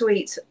you want to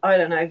eat, I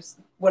don't know,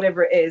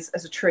 whatever it is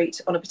as a treat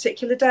on a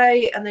particular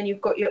day, and then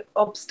you've got your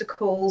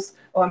obstacles,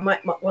 or I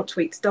might want to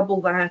eat double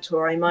that,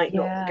 or I might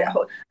not get Yeah.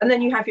 hot, and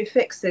then you have your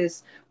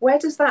fixes. Where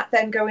does that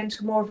then go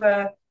into more of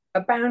a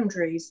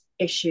boundaries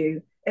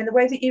issue in the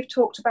way that you've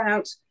talked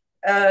about?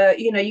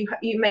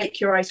 You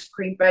make your ice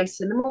cream base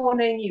in the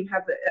morning. You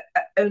have it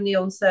only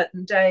on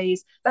certain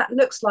days. That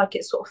looks like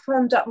it's sort of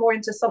firmed up more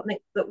into something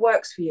that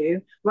works for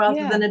you rather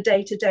Yeah. than a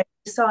day to day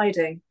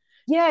deciding.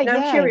 Yeah. Now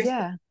I'm Yeah. curious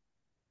Yeah.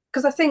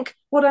 because I think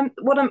what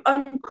I'm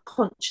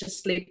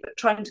unconsciously but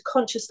trying to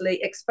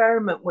consciously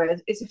experiment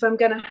with is if I'm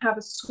going to have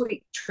a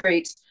sweet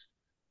treat,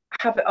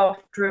 have it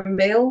after a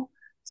meal,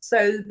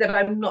 so that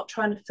I'm not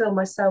trying to fill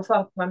myself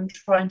up. I'm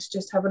trying to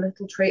just have a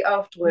little treat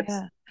afterwards.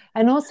 Yeah.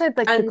 And also like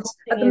the And cool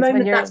at thing the is when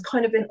moment, you're that's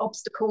kind of in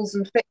obstacles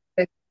and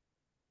fixes.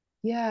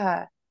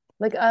 yeah,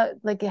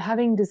 like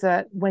having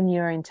dessert when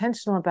you're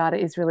intentional about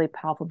it is really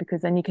powerful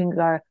because then you can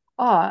go,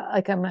 oh,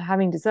 like I'm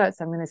having dessert,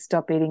 so I'm going to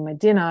stop eating my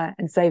dinner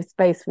and save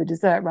space for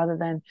dessert rather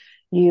than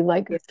you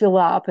like Yeah. fill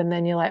up and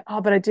then you're like,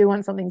 oh, but I do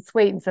want something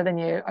sweet, and so then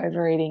you're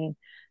overeating.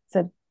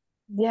 So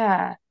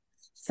yeah,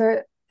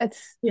 so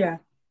it's Yeah.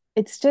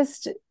 it's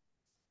just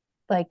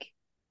like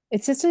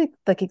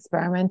like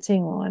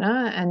experimenting,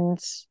 Lorna, and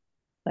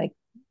like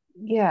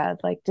yeah,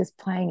 like just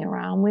playing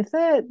around with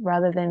it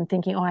rather than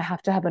thinking, oh, I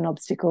have to have an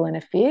obstacle and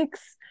a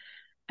fix.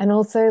 And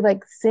also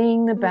like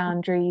seeing the Mm.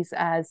 boundaries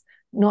as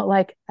not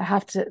like I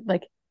have to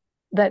like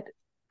that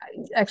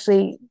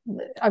actually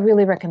I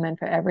really recommend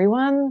for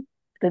everyone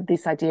that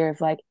this idea of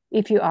like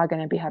if you are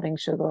going to be having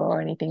sugar or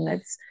anything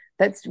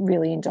that's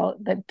really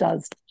that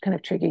does kind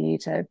of trigger you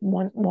to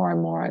want more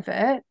and more of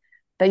it,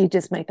 that you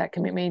just make that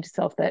commitment to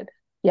yourself that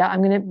yeah,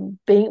 I'm going to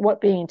be what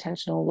being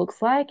intentional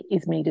looks like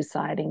is me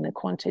deciding the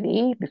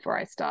quantity before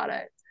I start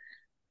it.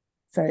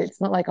 So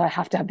it's not like I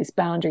have to have this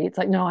boundary. It's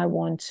like, no, I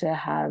want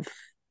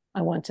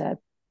to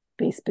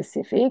be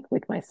specific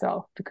with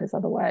myself because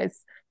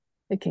otherwise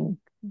it can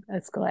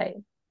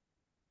escalate.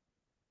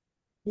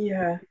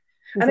 Yeah. Is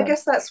And I that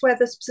guess that's where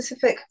the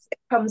specific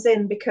comes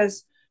in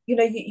because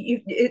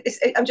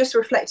I'm just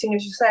reflecting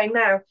as you're saying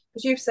now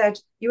because you've said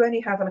you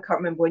only have, and I can't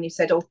remember when you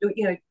said, oh,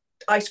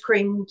 ice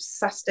cream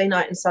Saturday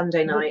night and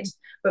Sunday night,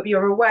 but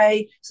you're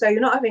away, so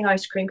you're not having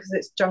ice cream because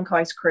it's junk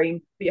ice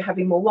cream, but you're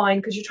having more wine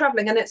because you're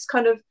traveling, and it's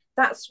kind of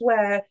that's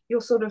where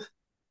your sort of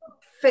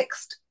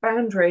fixed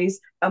boundaries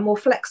are more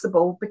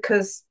flexible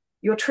because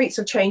your treats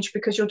have changed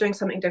because you're doing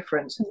something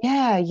different.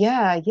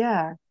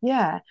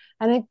 yeah.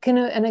 And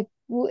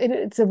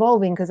it's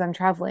evolving because I'm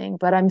traveling,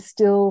 but I'm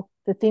still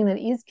the thing that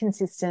is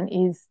consistent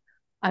is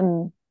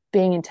I'm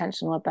being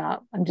intentional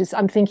about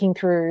I'm thinking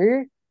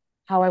through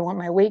how I want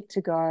my week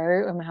to go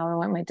and how I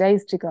want my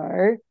days to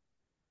go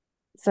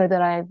so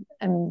that I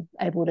am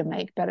able to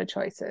make better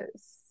choices,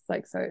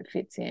 like so it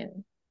fits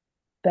in.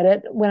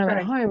 But when I'm at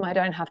Okay. home, I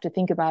don't have to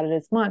think about it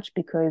as much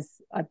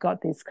because I've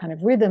got this kind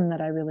of rhythm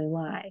that I really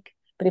like.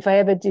 But if I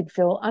ever did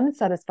feel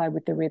unsatisfied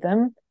with the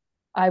rhythm,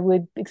 I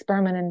would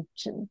experiment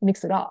and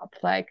mix it up.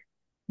 Like,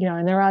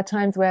 and there are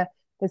times where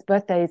there's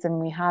birthdays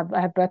and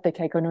I have birthday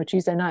cake on a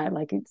Tuesday night.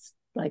 Like it's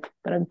like,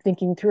 but I'm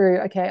thinking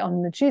through, okay,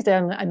 on the Tuesday,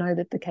 I know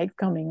that the cake's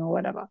coming or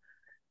whatever.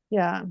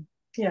 Yeah.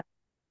 Yeah.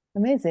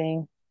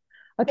 Amazing.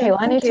 Okay, Yeah, well,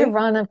 I need to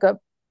run. I've got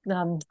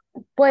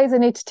boys I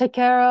need to take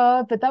care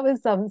of, but that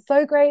was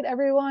so great,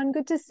 everyone.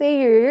 Good to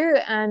see you.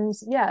 And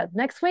yeah,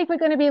 next week we're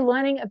going to be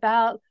learning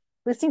about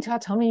listening to our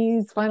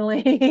tummies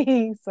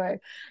finally. So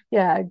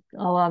yeah,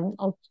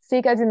 I'll see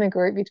you guys in the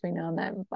group between now and then. Bye.